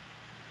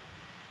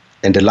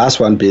 and the last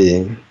one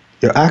being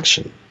your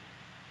action.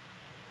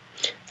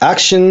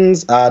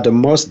 Actions are the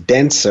most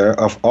denser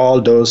of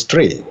all those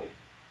three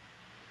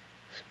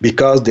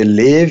because they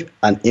leave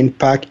an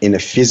impact in a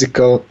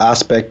physical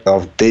aspect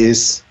of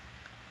this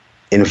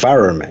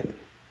environment.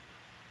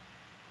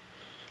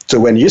 So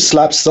when you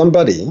slap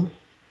somebody,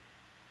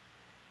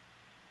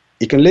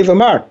 it can leave a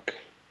mark.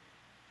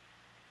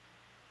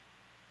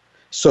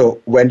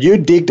 So when you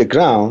dig the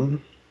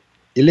ground,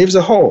 it leaves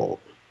a hole.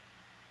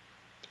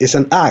 It's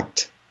an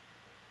act.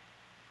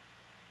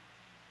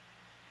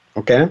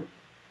 Okay?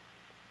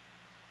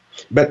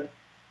 But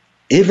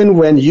even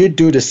when you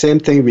do the same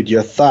thing with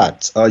your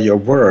thoughts or your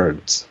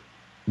words,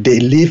 they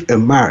leave a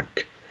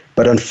mark.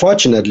 But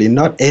unfortunately,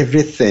 not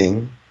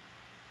everything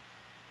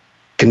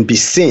can be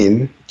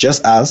seen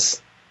just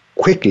as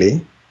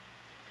quickly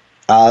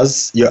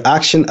as your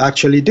action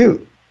actually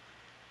do.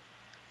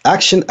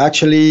 Action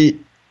actually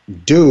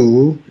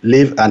do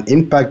leave an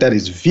impact that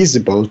is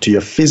visible to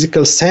your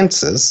physical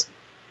senses,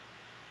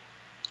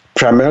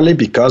 primarily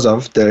because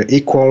of their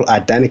equal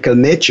identical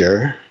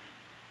nature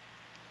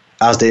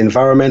as the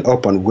environment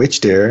upon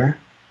which they're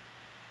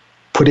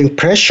putting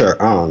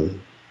pressure on.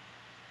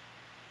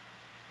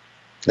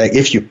 Like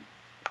if you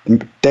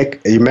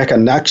make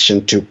an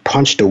action to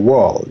punch the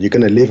wall, you're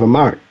going to leave a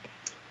mark.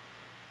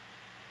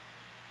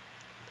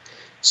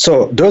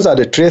 So those are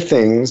the three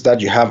things that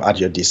you have at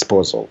your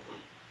disposal: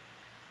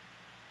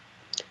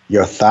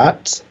 your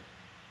thoughts,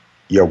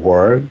 your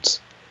words,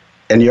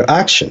 and your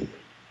action.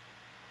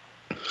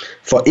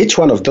 For each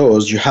one of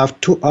those, you have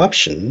two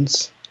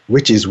options,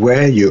 which is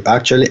where you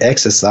actually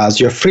exercise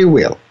your free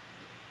will.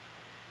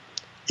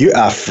 You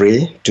are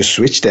free to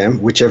switch them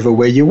whichever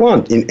way you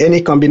want in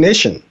any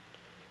combination.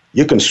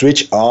 You can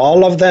switch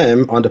all of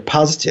them on the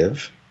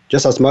positive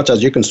just as much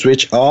as you can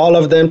switch all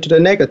of them to the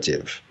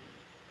negative.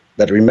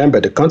 But remember,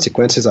 the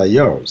consequences are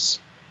yours,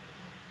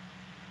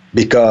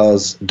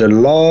 because the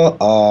law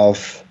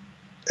of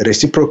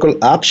reciprocal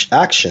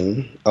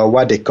action, or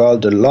what they call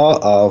the law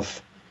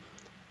of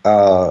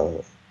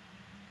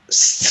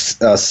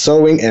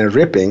sowing and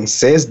reaping,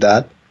 says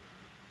that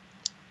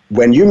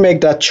when you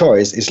make that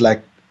choice, it's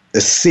like a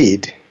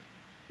seed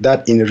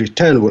that in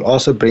return will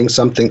also bring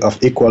something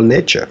of equal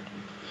nature.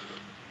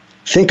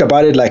 Think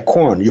about it like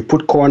corn. You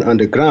put corn on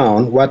the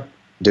ground, what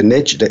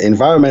the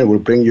environment will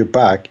bring you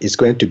back is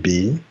going to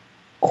be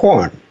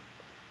corn.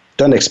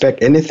 Don't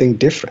expect anything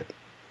different.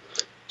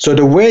 So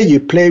the way you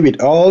play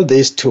with all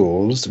these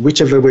tools,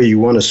 whichever way you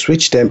want to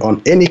switch them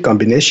on any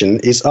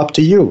combination, is up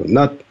to you,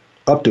 not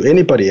up to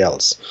anybody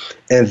else.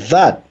 And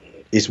that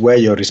is where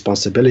your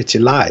responsibility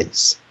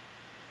lies.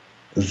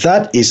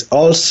 That is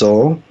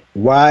also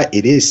why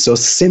it is so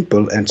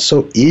simple and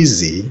so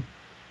easy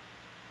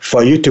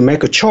for you to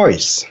make a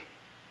choice.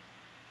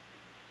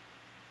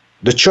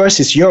 The choice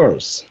is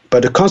yours,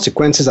 but the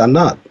consequences are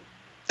not.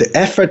 The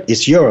effort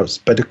is yours,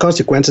 but the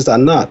consequences are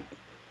not.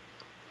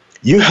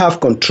 You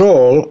have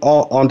control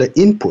on the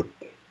input,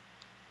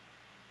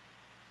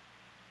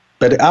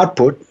 but the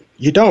output,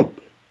 you don't.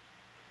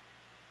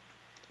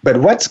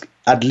 But what's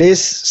at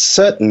least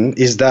certain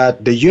is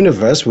that the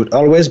universe would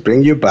always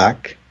bring you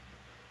back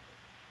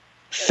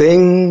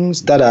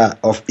things that are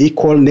of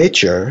equal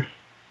nature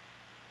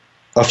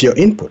of your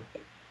input.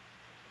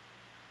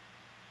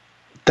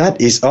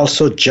 That is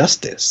also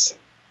justice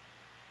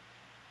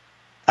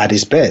at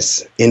its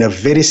best, in a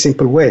very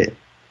simple way.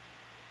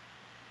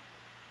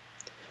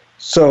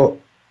 So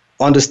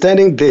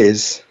understanding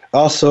this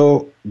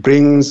also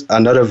brings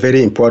another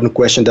very important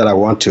question that I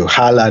want to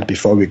highlight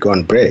before we go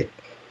on break,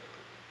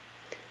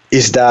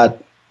 is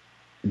that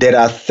there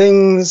are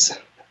things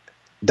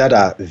that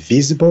are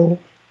visible,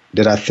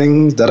 there are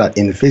things that are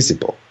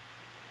invisible.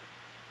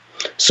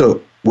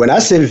 So when I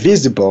say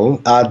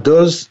visible, are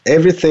those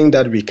everything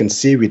that we can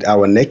see with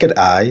our naked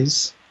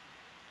eyes,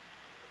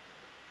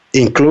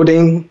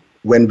 including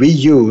when we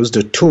use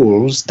the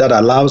tools that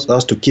allows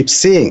us to keep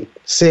seeing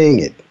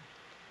it.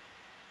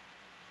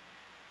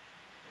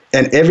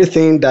 And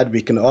everything that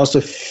we can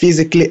also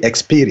physically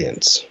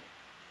experience.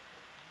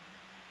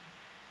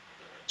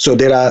 So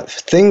there are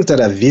things that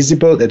are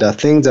visible, there are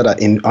things that are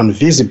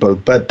invisible,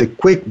 but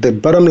the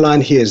bottom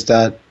line here is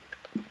that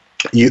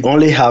you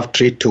only have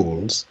three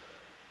tools,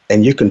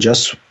 and you can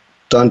just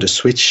turn the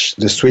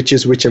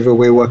switches whichever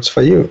way works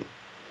for you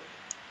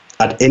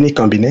at any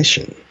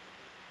combination.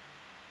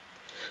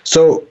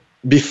 So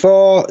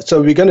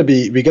we're going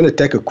to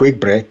take a quick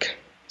break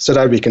so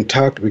that we can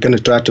talk. We're going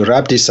to try to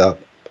wrap this up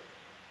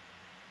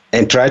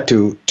and try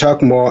to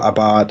talk more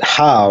about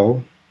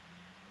how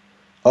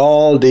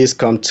all these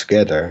come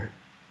together,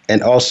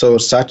 and also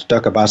start to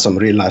talk about some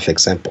real life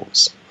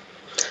examples.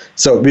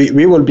 So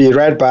we will be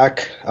right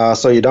back,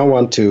 so you don't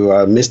want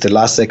to miss the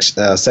last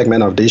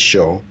segment of this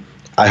show.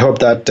 I hope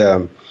that,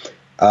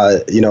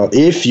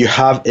 if you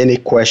have any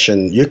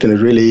question, you can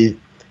really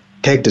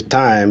take the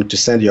time to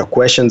send your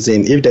questions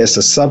in. If there's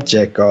a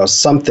subject or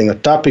something, a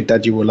topic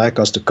that you would like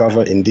us to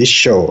cover in this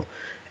show,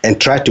 and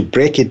try to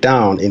break it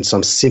down in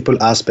some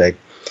simple aspect,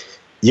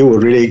 you will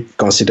really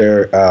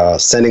consider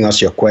sending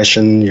us your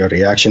question, your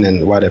reaction,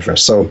 and whatever.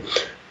 So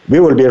we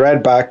will be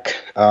right back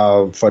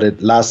for the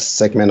last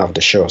segment of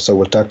the show. So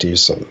we'll talk to you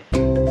soon.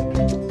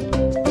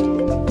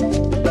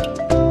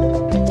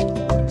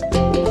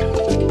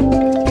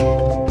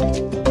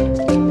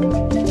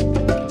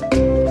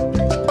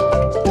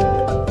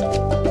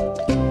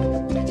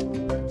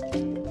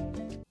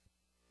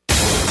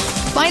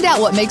 out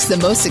what makes the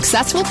most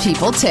successful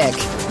people tick.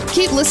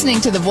 Keep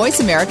listening to the Voice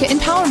America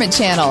Empowerment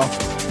Channel.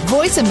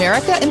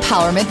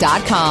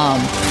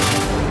 VoiceAmericaEmpowerment.com.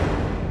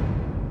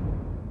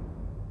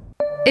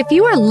 If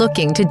you are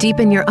looking to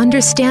deepen your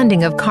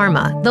understanding of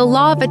karma, the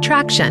law of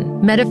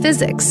attraction,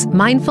 metaphysics,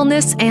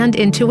 mindfulness, and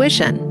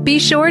intuition, be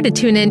sure to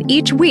tune in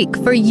each week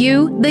for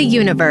You, the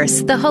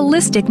Universe, the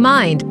Holistic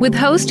Mind with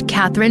host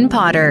Catherine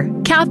Potter.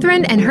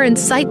 Catherine and her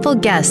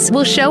insightful guests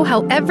will show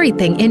how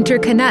everything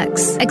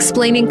interconnects,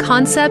 explaining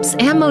concepts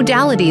and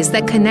modalities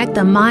that connect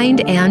the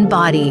mind and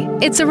body.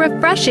 It's a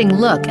refreshing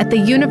look at the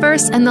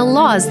universe and the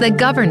laws that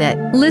govern it.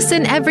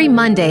 Listen every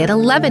Monday at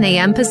 11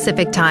 a.m.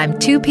 Pacific Time,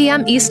 2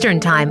 p.m. Eastern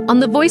Time on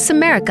the Voice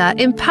America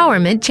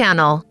Empowerment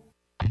Channel.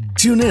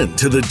 Tune in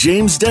to The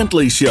James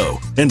Dentley Show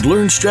and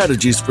learn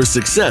strategies for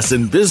success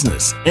in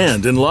business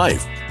and in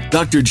life.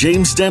 Dr.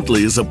 James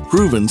Dentley is a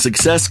proven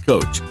success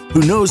coach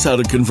who knows how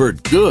to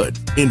convert good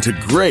into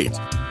great.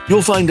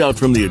 You'll find out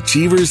from the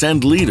achievers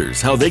and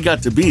leaders how they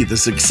got to be the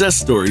success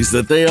stories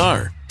that they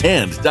are.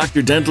 And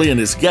Dr. Dentley and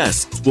his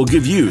guests will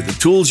give you the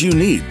tools you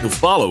need to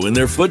follow in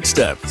their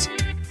footsteps.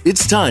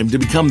 It's time to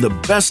become the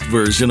best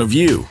version of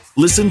you.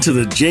 Listen to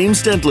The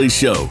James Dentley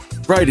Show,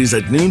 Fridays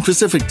at noon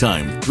Pacific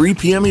Time, 3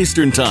 p.m.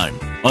 Eastern Time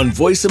on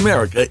Voice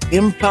America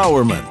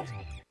Empowerment.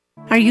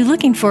 Are you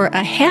looking for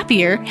a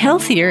happier,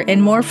 healthier,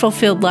 and more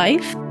fulfilled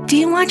life? Do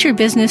you want your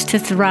business to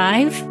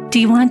thrive? Do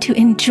you want to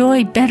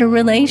enjoy better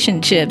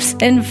relationships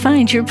and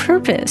find your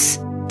purpose?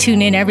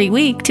 Tune in every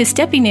week to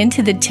Stepping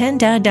into the 10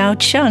 Da Dao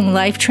Chung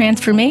Life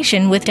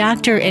Transformation with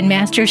Dr. and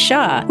Master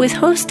Sha with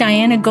host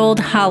Diana Gold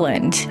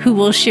Holland, who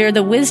will share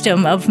the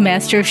wisdom of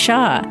Master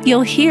Sha.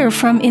 You'll hear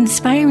from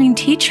inspiring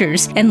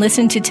teachers and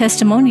listen to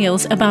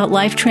testimonials about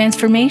life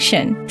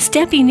transformation.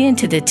 Stepping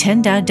into the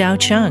 10 Da Dao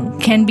Chung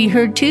can be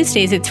heard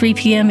Tuesdays at 3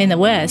 p.m. in the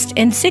West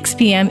and 6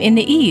 p.m. in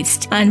the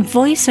East on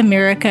Voice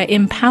America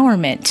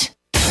Empowerment.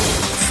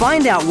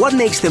 Find out what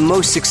makes the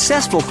most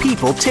successful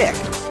people tick.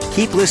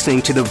 Keep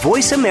listening to the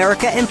Voice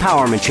America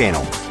Empowerment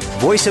Channel,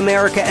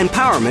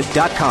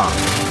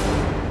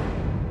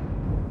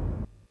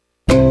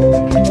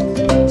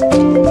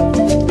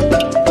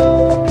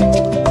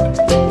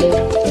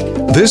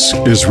 VoiceAmericaEmpowerment.com. This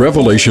is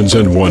Revelations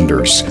and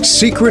Wonders,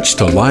 Secrets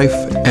to Life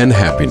and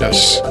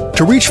Happiness.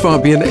 To reach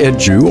Fabian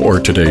Edju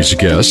or today's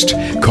guest,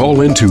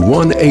 call into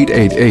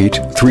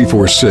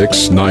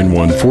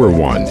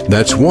 1-888-346-9141.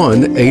 That's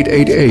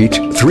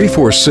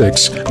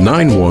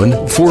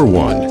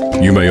 1-888-346-9141.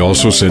 You may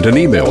also send an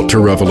email to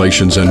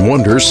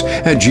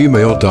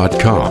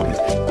revelationsandwonders@gmail.com.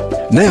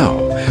 Now,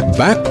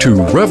 back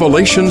to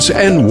Revelations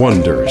and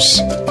Wonders.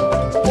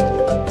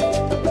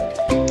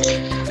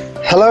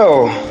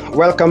 Hello,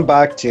 welcome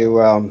back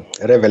to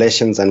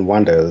Revelations and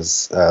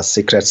Wonders,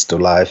 Secrets to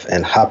Life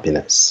and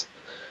Happiness.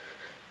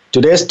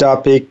 Today's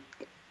topic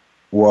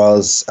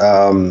was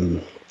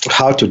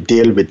how to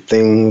deal with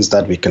things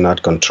that we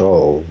cannot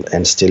control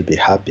and still be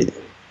happy.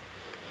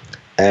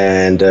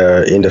 And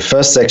in the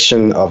first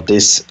section of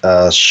this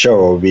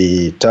show,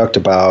 we talked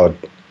about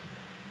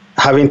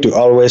having to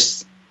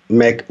always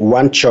make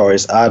one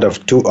choice out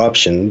of two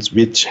options,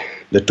 which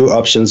the two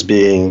options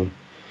being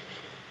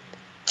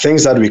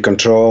things that we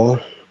control,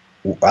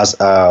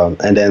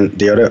 and then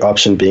the other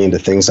option being the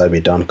things that we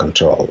don't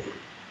control.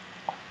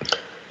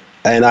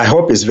 And I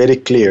hope it's very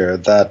clear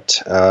that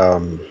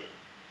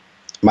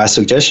my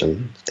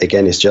suggestion,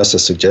 again, is just a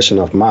suggestion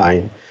of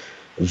mine,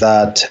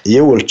 that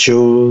you will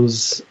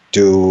choose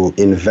to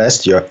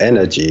invest your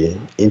energy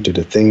into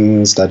the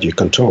things that you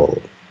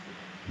control,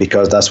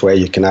 because that's where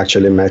you can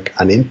actually make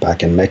an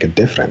impact and make a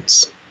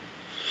difference.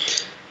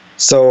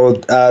 So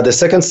the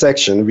second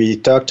section, we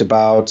talked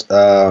about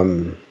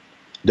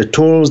the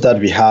tools that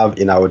we have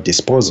in our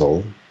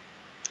disposal,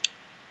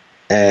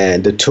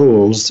 and the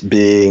tools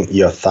being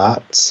your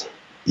thoughts,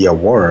 your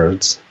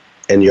words,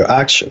 and your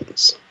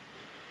actions.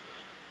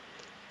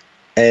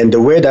 And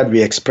the way that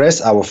we express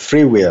our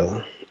free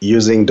will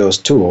using those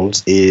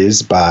tools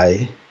is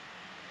by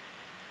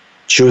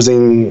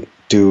choosing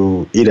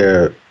to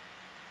either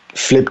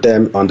flip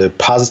them on the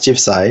positive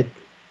side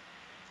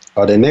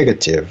or the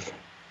negative.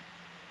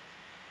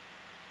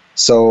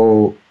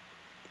 So,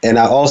 and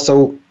I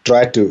also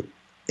try to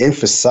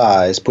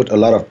put a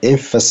lot of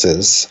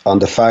emphasis on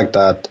the fact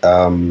that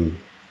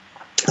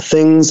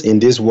things in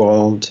this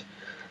world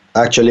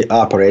actually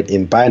operate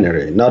in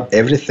binary. Not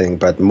everything,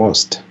 but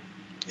most.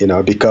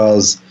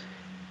 Because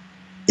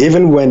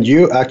even when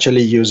you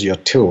actually use your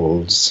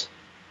tools,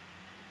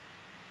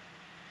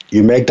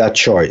 you make that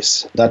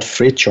choice, that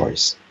free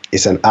choice.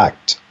 It's an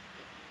act.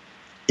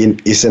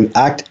 It's an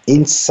act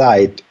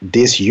inside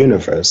this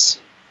universe.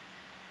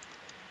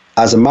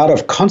 As a matter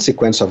of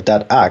consequence of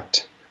that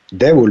act,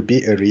 there will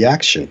be a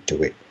reaction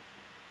to it.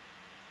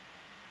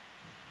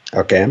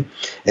 Okay?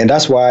 And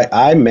that's why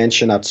I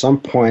mentioned at some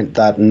point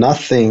that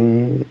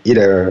nothing,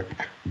 either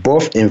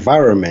both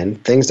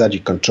environment, things that you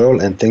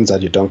control and things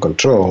that you don't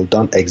control,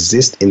 don't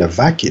exist in a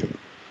vacuum.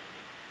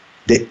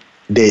 They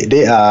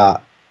are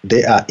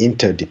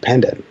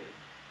interdependent.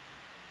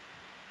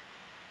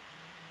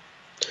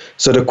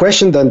 So the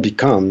question then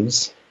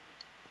becomes,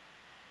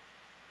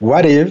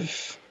 What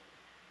if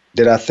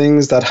there are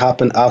things that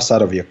happen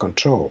outside of your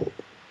control?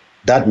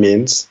 That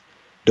means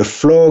the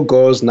flow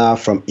goes now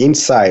from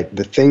inside,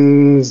 the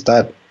things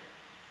that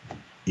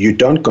you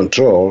don't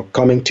control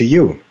coming to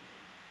you.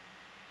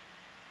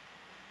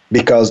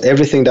 Because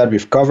everything that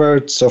we've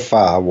covered so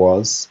far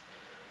was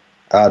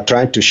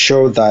trying to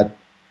show that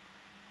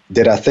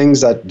there are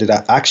things there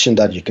are action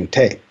that you can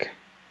take.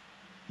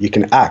 You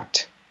can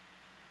act.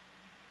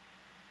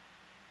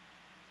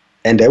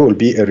 And there will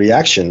be a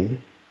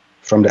reaction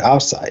from the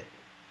outside,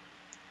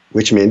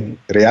 which means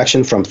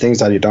reaction from things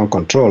that you don't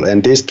control.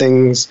 And these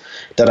things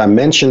that I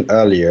mentioned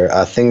earlier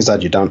are things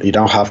that you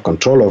don't have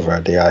control over.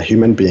 They are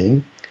human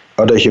being,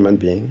 other human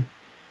being,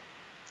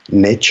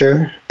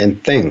 nature,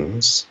 and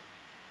things.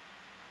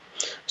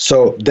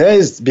 So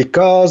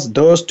because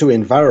those two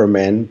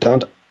environments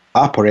don't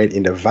operate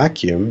in a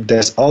vacuum,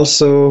 there's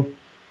also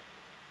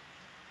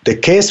the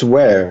case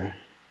where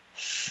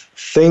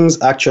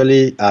things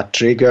actually are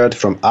triggered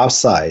from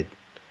outside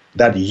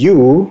that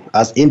you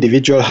as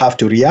individual have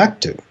to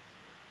react to.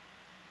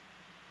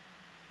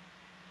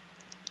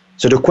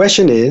 So the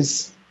question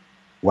is,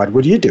 what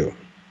would you do?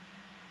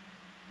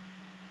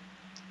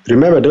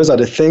 Remember, those are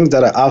the things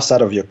that are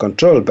outside of your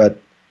control,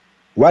 but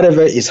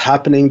whatever is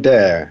happening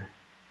there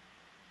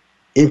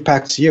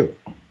impacts you.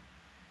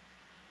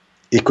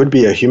 It could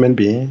be a human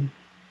being.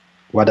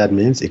 What that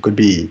means, it could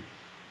be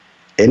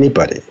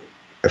anybody,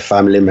 a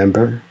family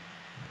member,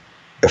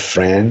 a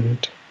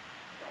friend,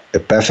 a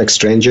perfect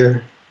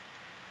stranger.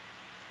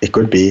 It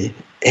could be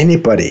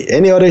anybody,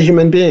 any other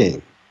human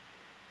being.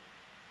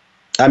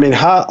 I mean,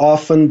 how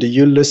often do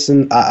you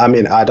listen? I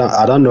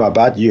don't know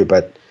about you,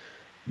 but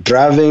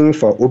driving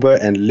for Uber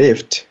and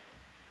Lyft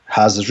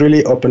has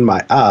really opened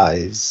my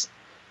eyes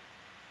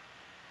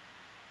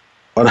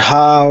on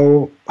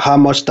how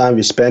much time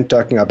we spend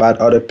talking about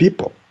other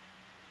people,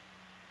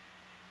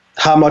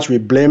 how much we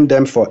blame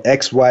them for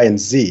X, Y, and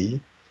Z,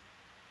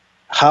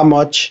 how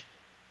much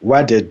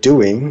what they're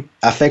doing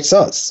affects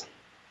us.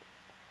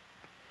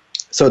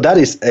 So that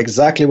is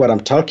exactly what I'm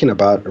talking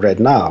about right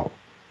now.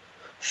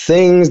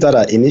 Things that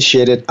are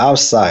initiated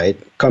outside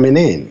coming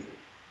in.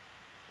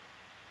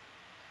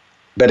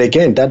 But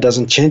again, that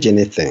doesn't change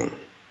anything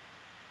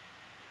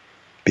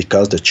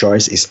because the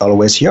choice is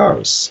always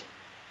yours.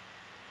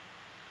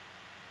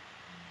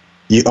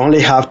 You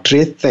only have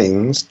 3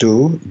 things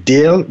to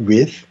deal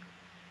with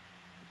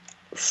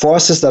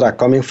forces that are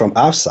coming from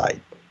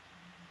outside.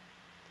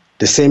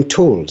 The same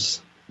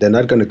tools. They're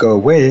not going to go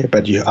away,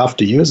 but you have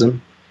to use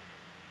them.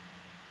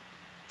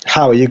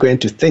 How are you going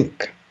to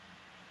think?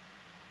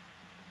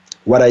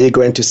 What are you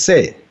going to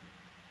say?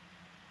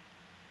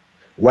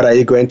 What are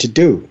you going to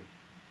do?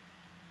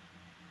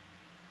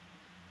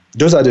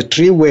 Those are the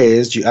 3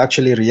 ways you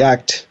actually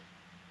react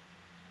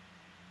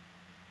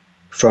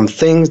from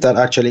things that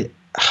actually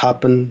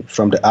happen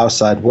from the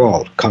outside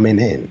world coming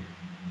in.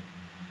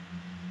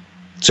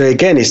 So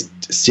again, it's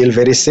still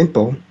very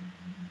simple.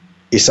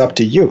 It's up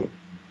to you.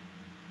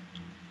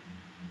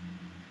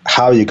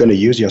 How are you going to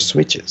use your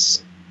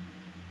switches?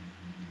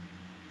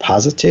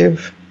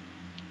 Positive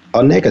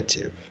or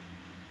negative?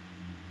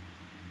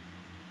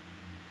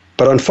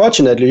 But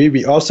unfortunately,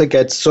 we also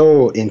get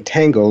so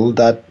entangled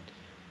that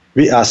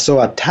we are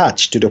so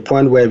attached to the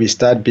point where we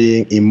start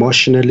being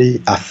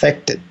emotionally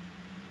affected.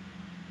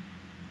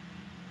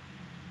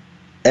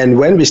 And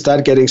when we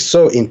start getting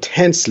so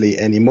intensely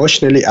and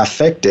emotionally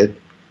affected,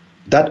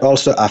 that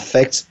also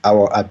affects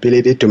our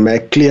ability to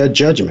make clear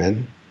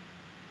judgment.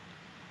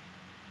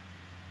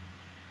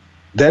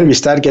 Then we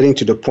start getting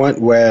to the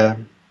point where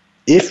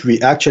if we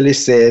actually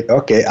say,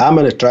 okay, I'm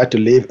going to try to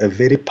live a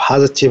very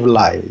positive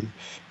life,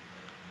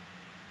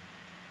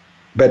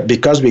 but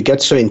because we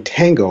get so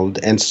entangled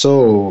and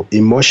so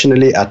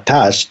emotionally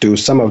attached to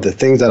some of the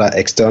things that are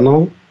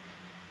external,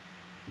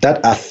 that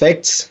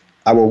affects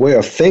our way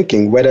of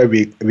thinking, whether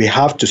we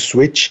have to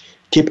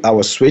keep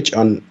our switch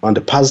on the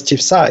positive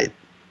side.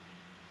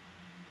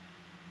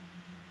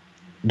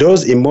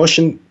 Those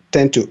emotions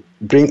tend to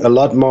bring a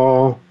lot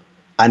more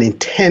an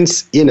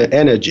intense inner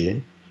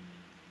energy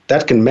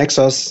that can make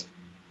us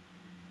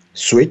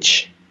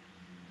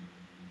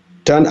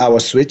turn our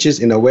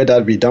switches in a way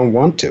that we don't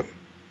want to.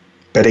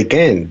 But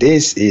again,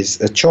 this is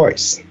a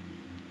choice.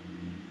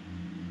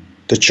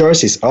 The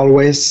choice is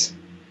always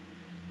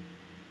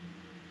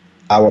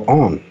our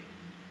own.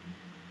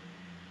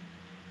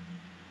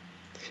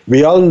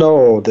 We all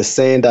know the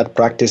saying that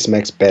practice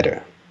makes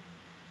better.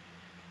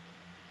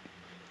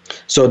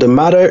 So the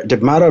matter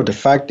of the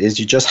fact is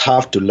you just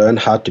have to learn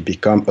how to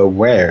become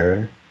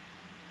aware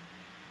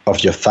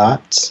of your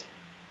thoughts,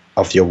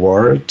 of your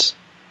words,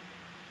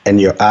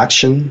 and your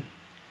action,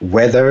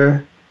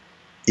 whether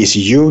it's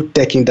you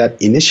taking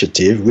that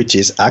initiative, which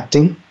is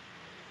acting,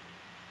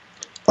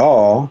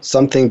 or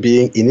something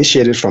being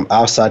initiated from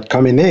outside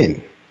coming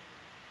in.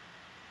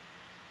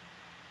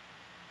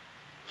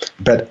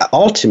 But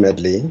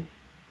ultimately,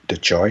 the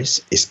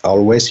choice is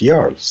always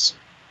yours.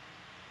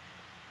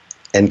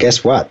 And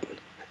guess what?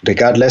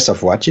 Regardless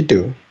of what you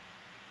do,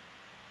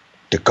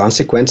 the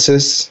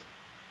consequences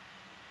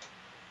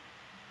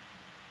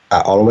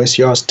are always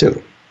yours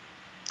too,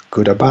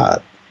 good or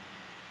bad.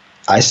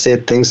 I say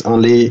things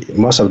only,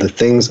 most of the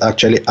things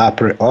actually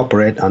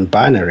operate on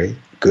binary,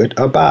 good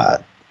or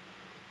bad.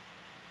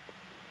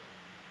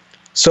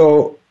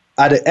 So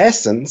at the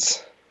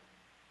essence,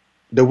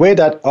 the way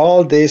that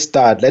all this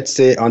start, let's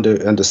say on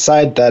the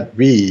side that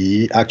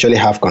we actually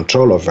have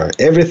control over,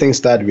 everything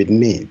starts with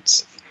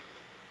needs.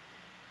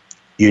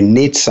 You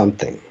need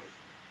something.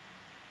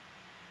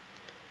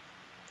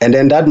 And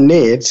then that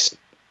needs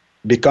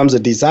becomes a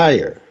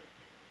desire.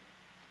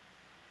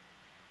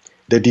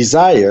 The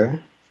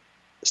desire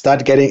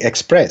start getting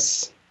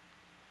expressed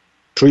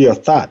through your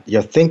thought,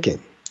 your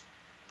thinking.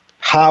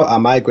 How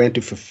am I going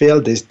to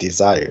fulfill this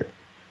desire?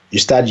 You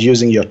start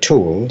using your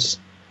tools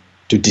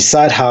to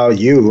decide how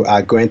you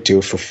are going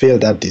to fulfill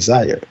that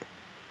desire.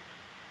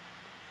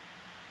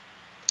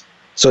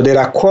 So there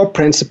are core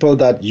principles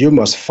that you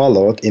must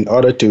follow in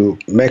order to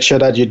make sure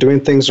that you're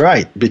doing things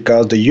right,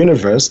 because the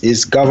universe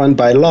is governed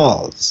by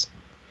laws,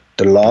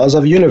 the laws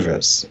of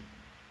universe.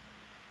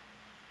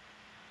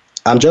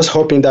 I'm just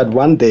hoping that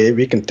one day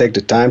we can take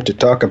the time to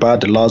talk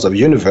about the laws of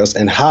universe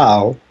and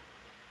how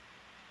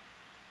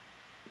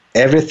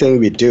everything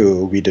we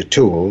do with the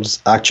tools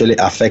actually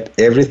affect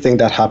everything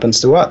that happens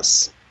to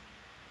us.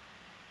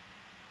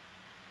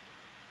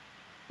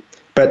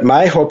 But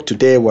my hope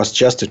today was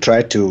just to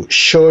try to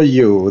show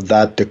you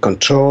that the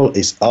control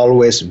is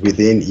always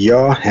within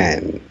your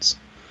hands.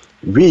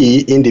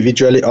 We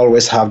individually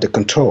always have the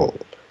control.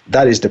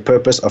 That is the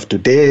purpose of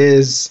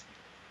today's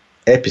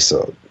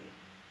episode.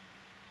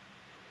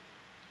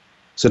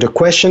 So the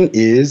question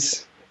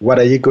is, what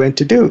are you going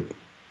to do?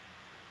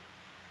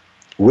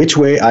 Which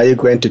way are you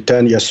going to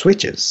turn your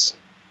switches?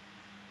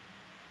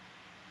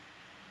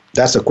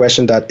 That's a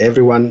question that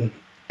every one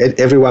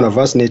of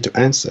us need to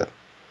answer.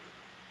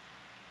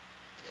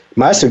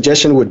 My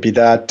suggestion would be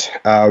that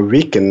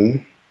we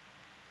can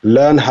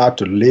learn how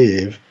to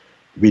live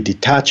with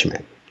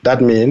detachment. That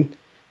means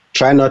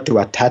try not to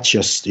attach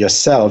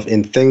yourself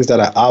in things that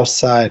are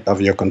outside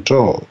of your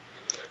control,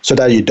 so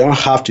that you don't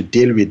have to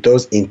deal with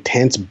those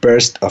intense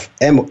bursts of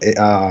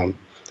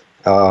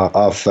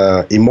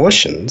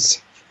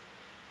emotions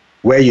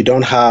where you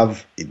don't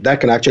have,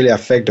 that can actually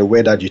affect the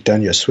way that you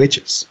turn your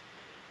switches.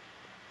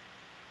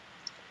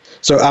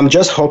 So I'm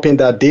just hoping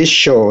that today's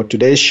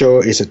show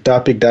is a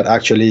topic that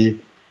actually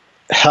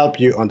help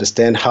you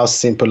understand how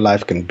simple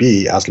life can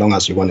be, as long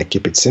as you want to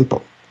keep it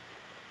simple.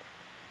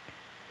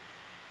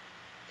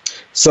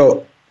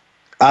 So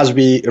as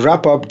we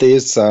wrap up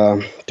this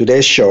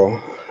today's show,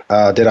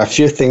 there are a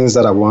few things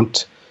that I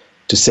want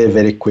to say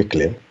very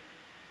quickly.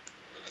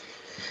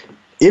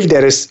 If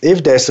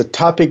there's a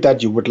topic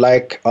that you would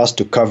like us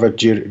to cover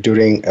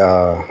during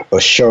a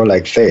show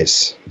like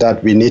this,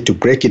 that we need to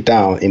break it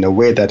down in a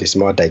way that is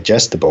more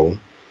digestible,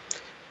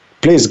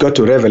 please go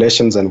to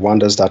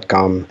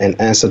revelationsandwonders.com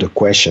and answer the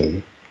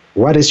question,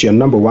 what is your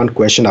number one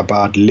question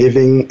about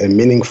living a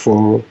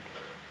meaningful,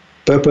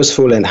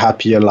 purposeful, and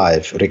happier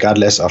life,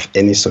 regardless of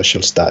any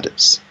social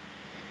status?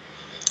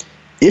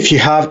 If you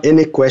have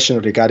any question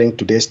regarding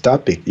today's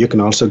topic, you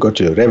can also go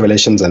to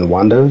Revelations and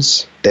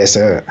Wonders. There's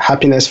a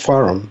happiness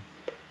forum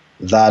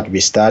that we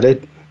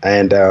started,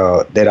 and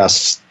there are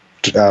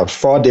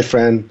 4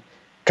 different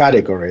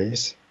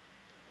categories.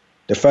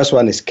 The first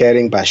one is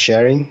caring by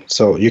sharing,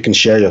 so you can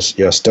share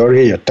your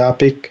story, your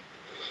topic.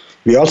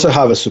 We also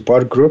have a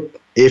support group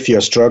if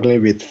you're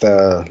struggling with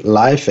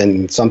life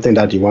and something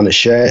that you want to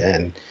share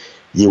and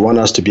you want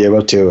us to be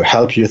able to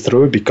help you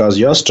through, because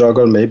your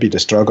struggle may be the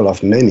struggle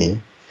of many.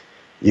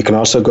 You can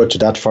also go to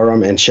that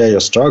forum and share your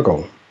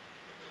struggle.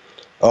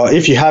 Or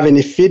if you have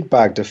any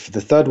feedback, the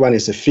third one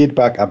is the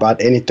feedback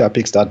about any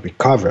topics that we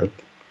covered.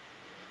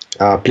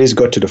 Please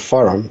go to the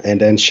forum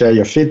and then share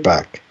your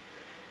feedback.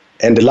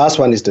 And the last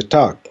one is the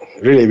talk.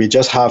 Really, we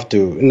just have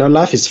to,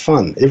 life is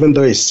fun. Even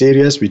though it's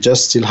serious, we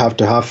just still have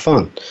to have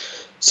fun.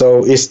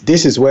 So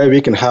this is where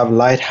we can have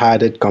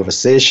lighthearted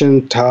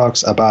conversation,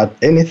 talks about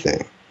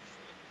anything,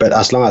 but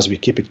as long as we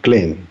keep it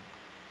clean.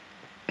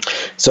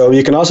 So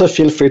you can also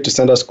feel free to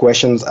send us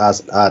questions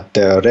at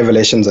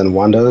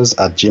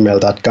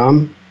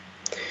revelationsandwonders@gmail.com.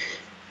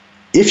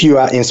 If you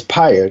are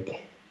inspired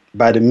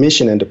by the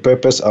mission and the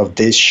purpose of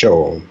this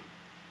show,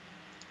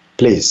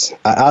 please,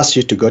 I ask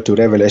you to go to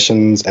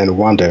Revelations and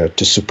Wonder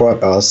to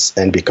support us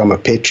and become a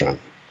patron.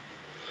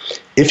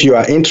 If you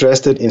are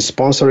interested in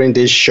sponsoring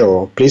this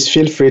show, please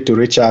feel free to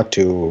reach out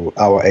to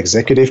our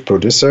executive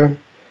producer.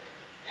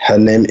 Her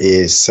name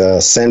is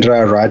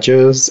Sandra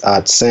Rogers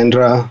at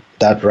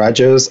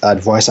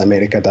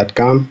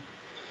sandra.rogers@voiceamerica.com.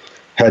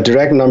 Her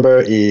direct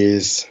number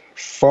is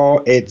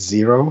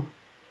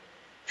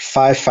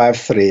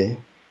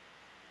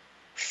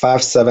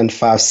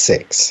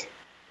 480-553-5756.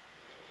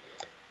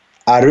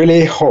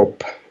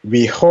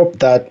 We hope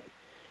that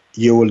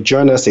you will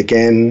join us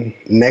again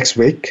next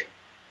week.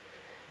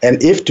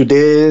 And if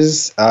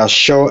today's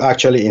show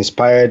actually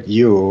inspired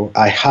you,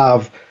 I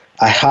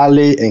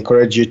highly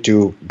encourage you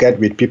to get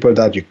with people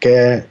that you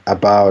care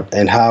about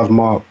and have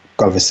more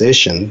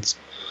conversations.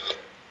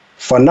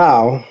 For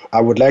now,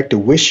 I would like to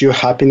wish you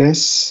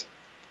happiness,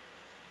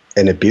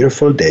 and a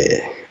beautiful day.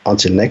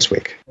 Until next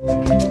week.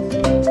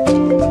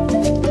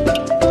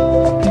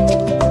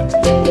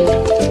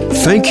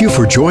 Thank you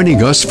for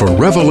joining us for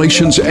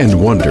Revelations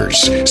and Wonders,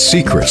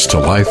 Secrets to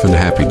Life and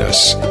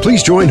Happiness.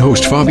 Please join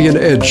host Fabian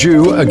Ed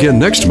Jew again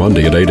next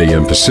Monday at 8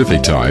 a.m.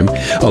 Pacific Time,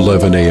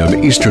 11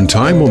 a.m. Eastern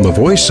Time on the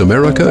Voice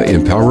America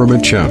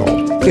Empowerment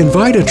Channel.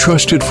 Invite a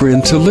trusted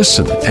friend to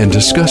listen and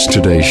discuss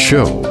today's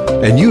show,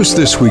 and use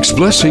this week's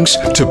blessings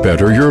to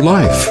better your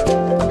life.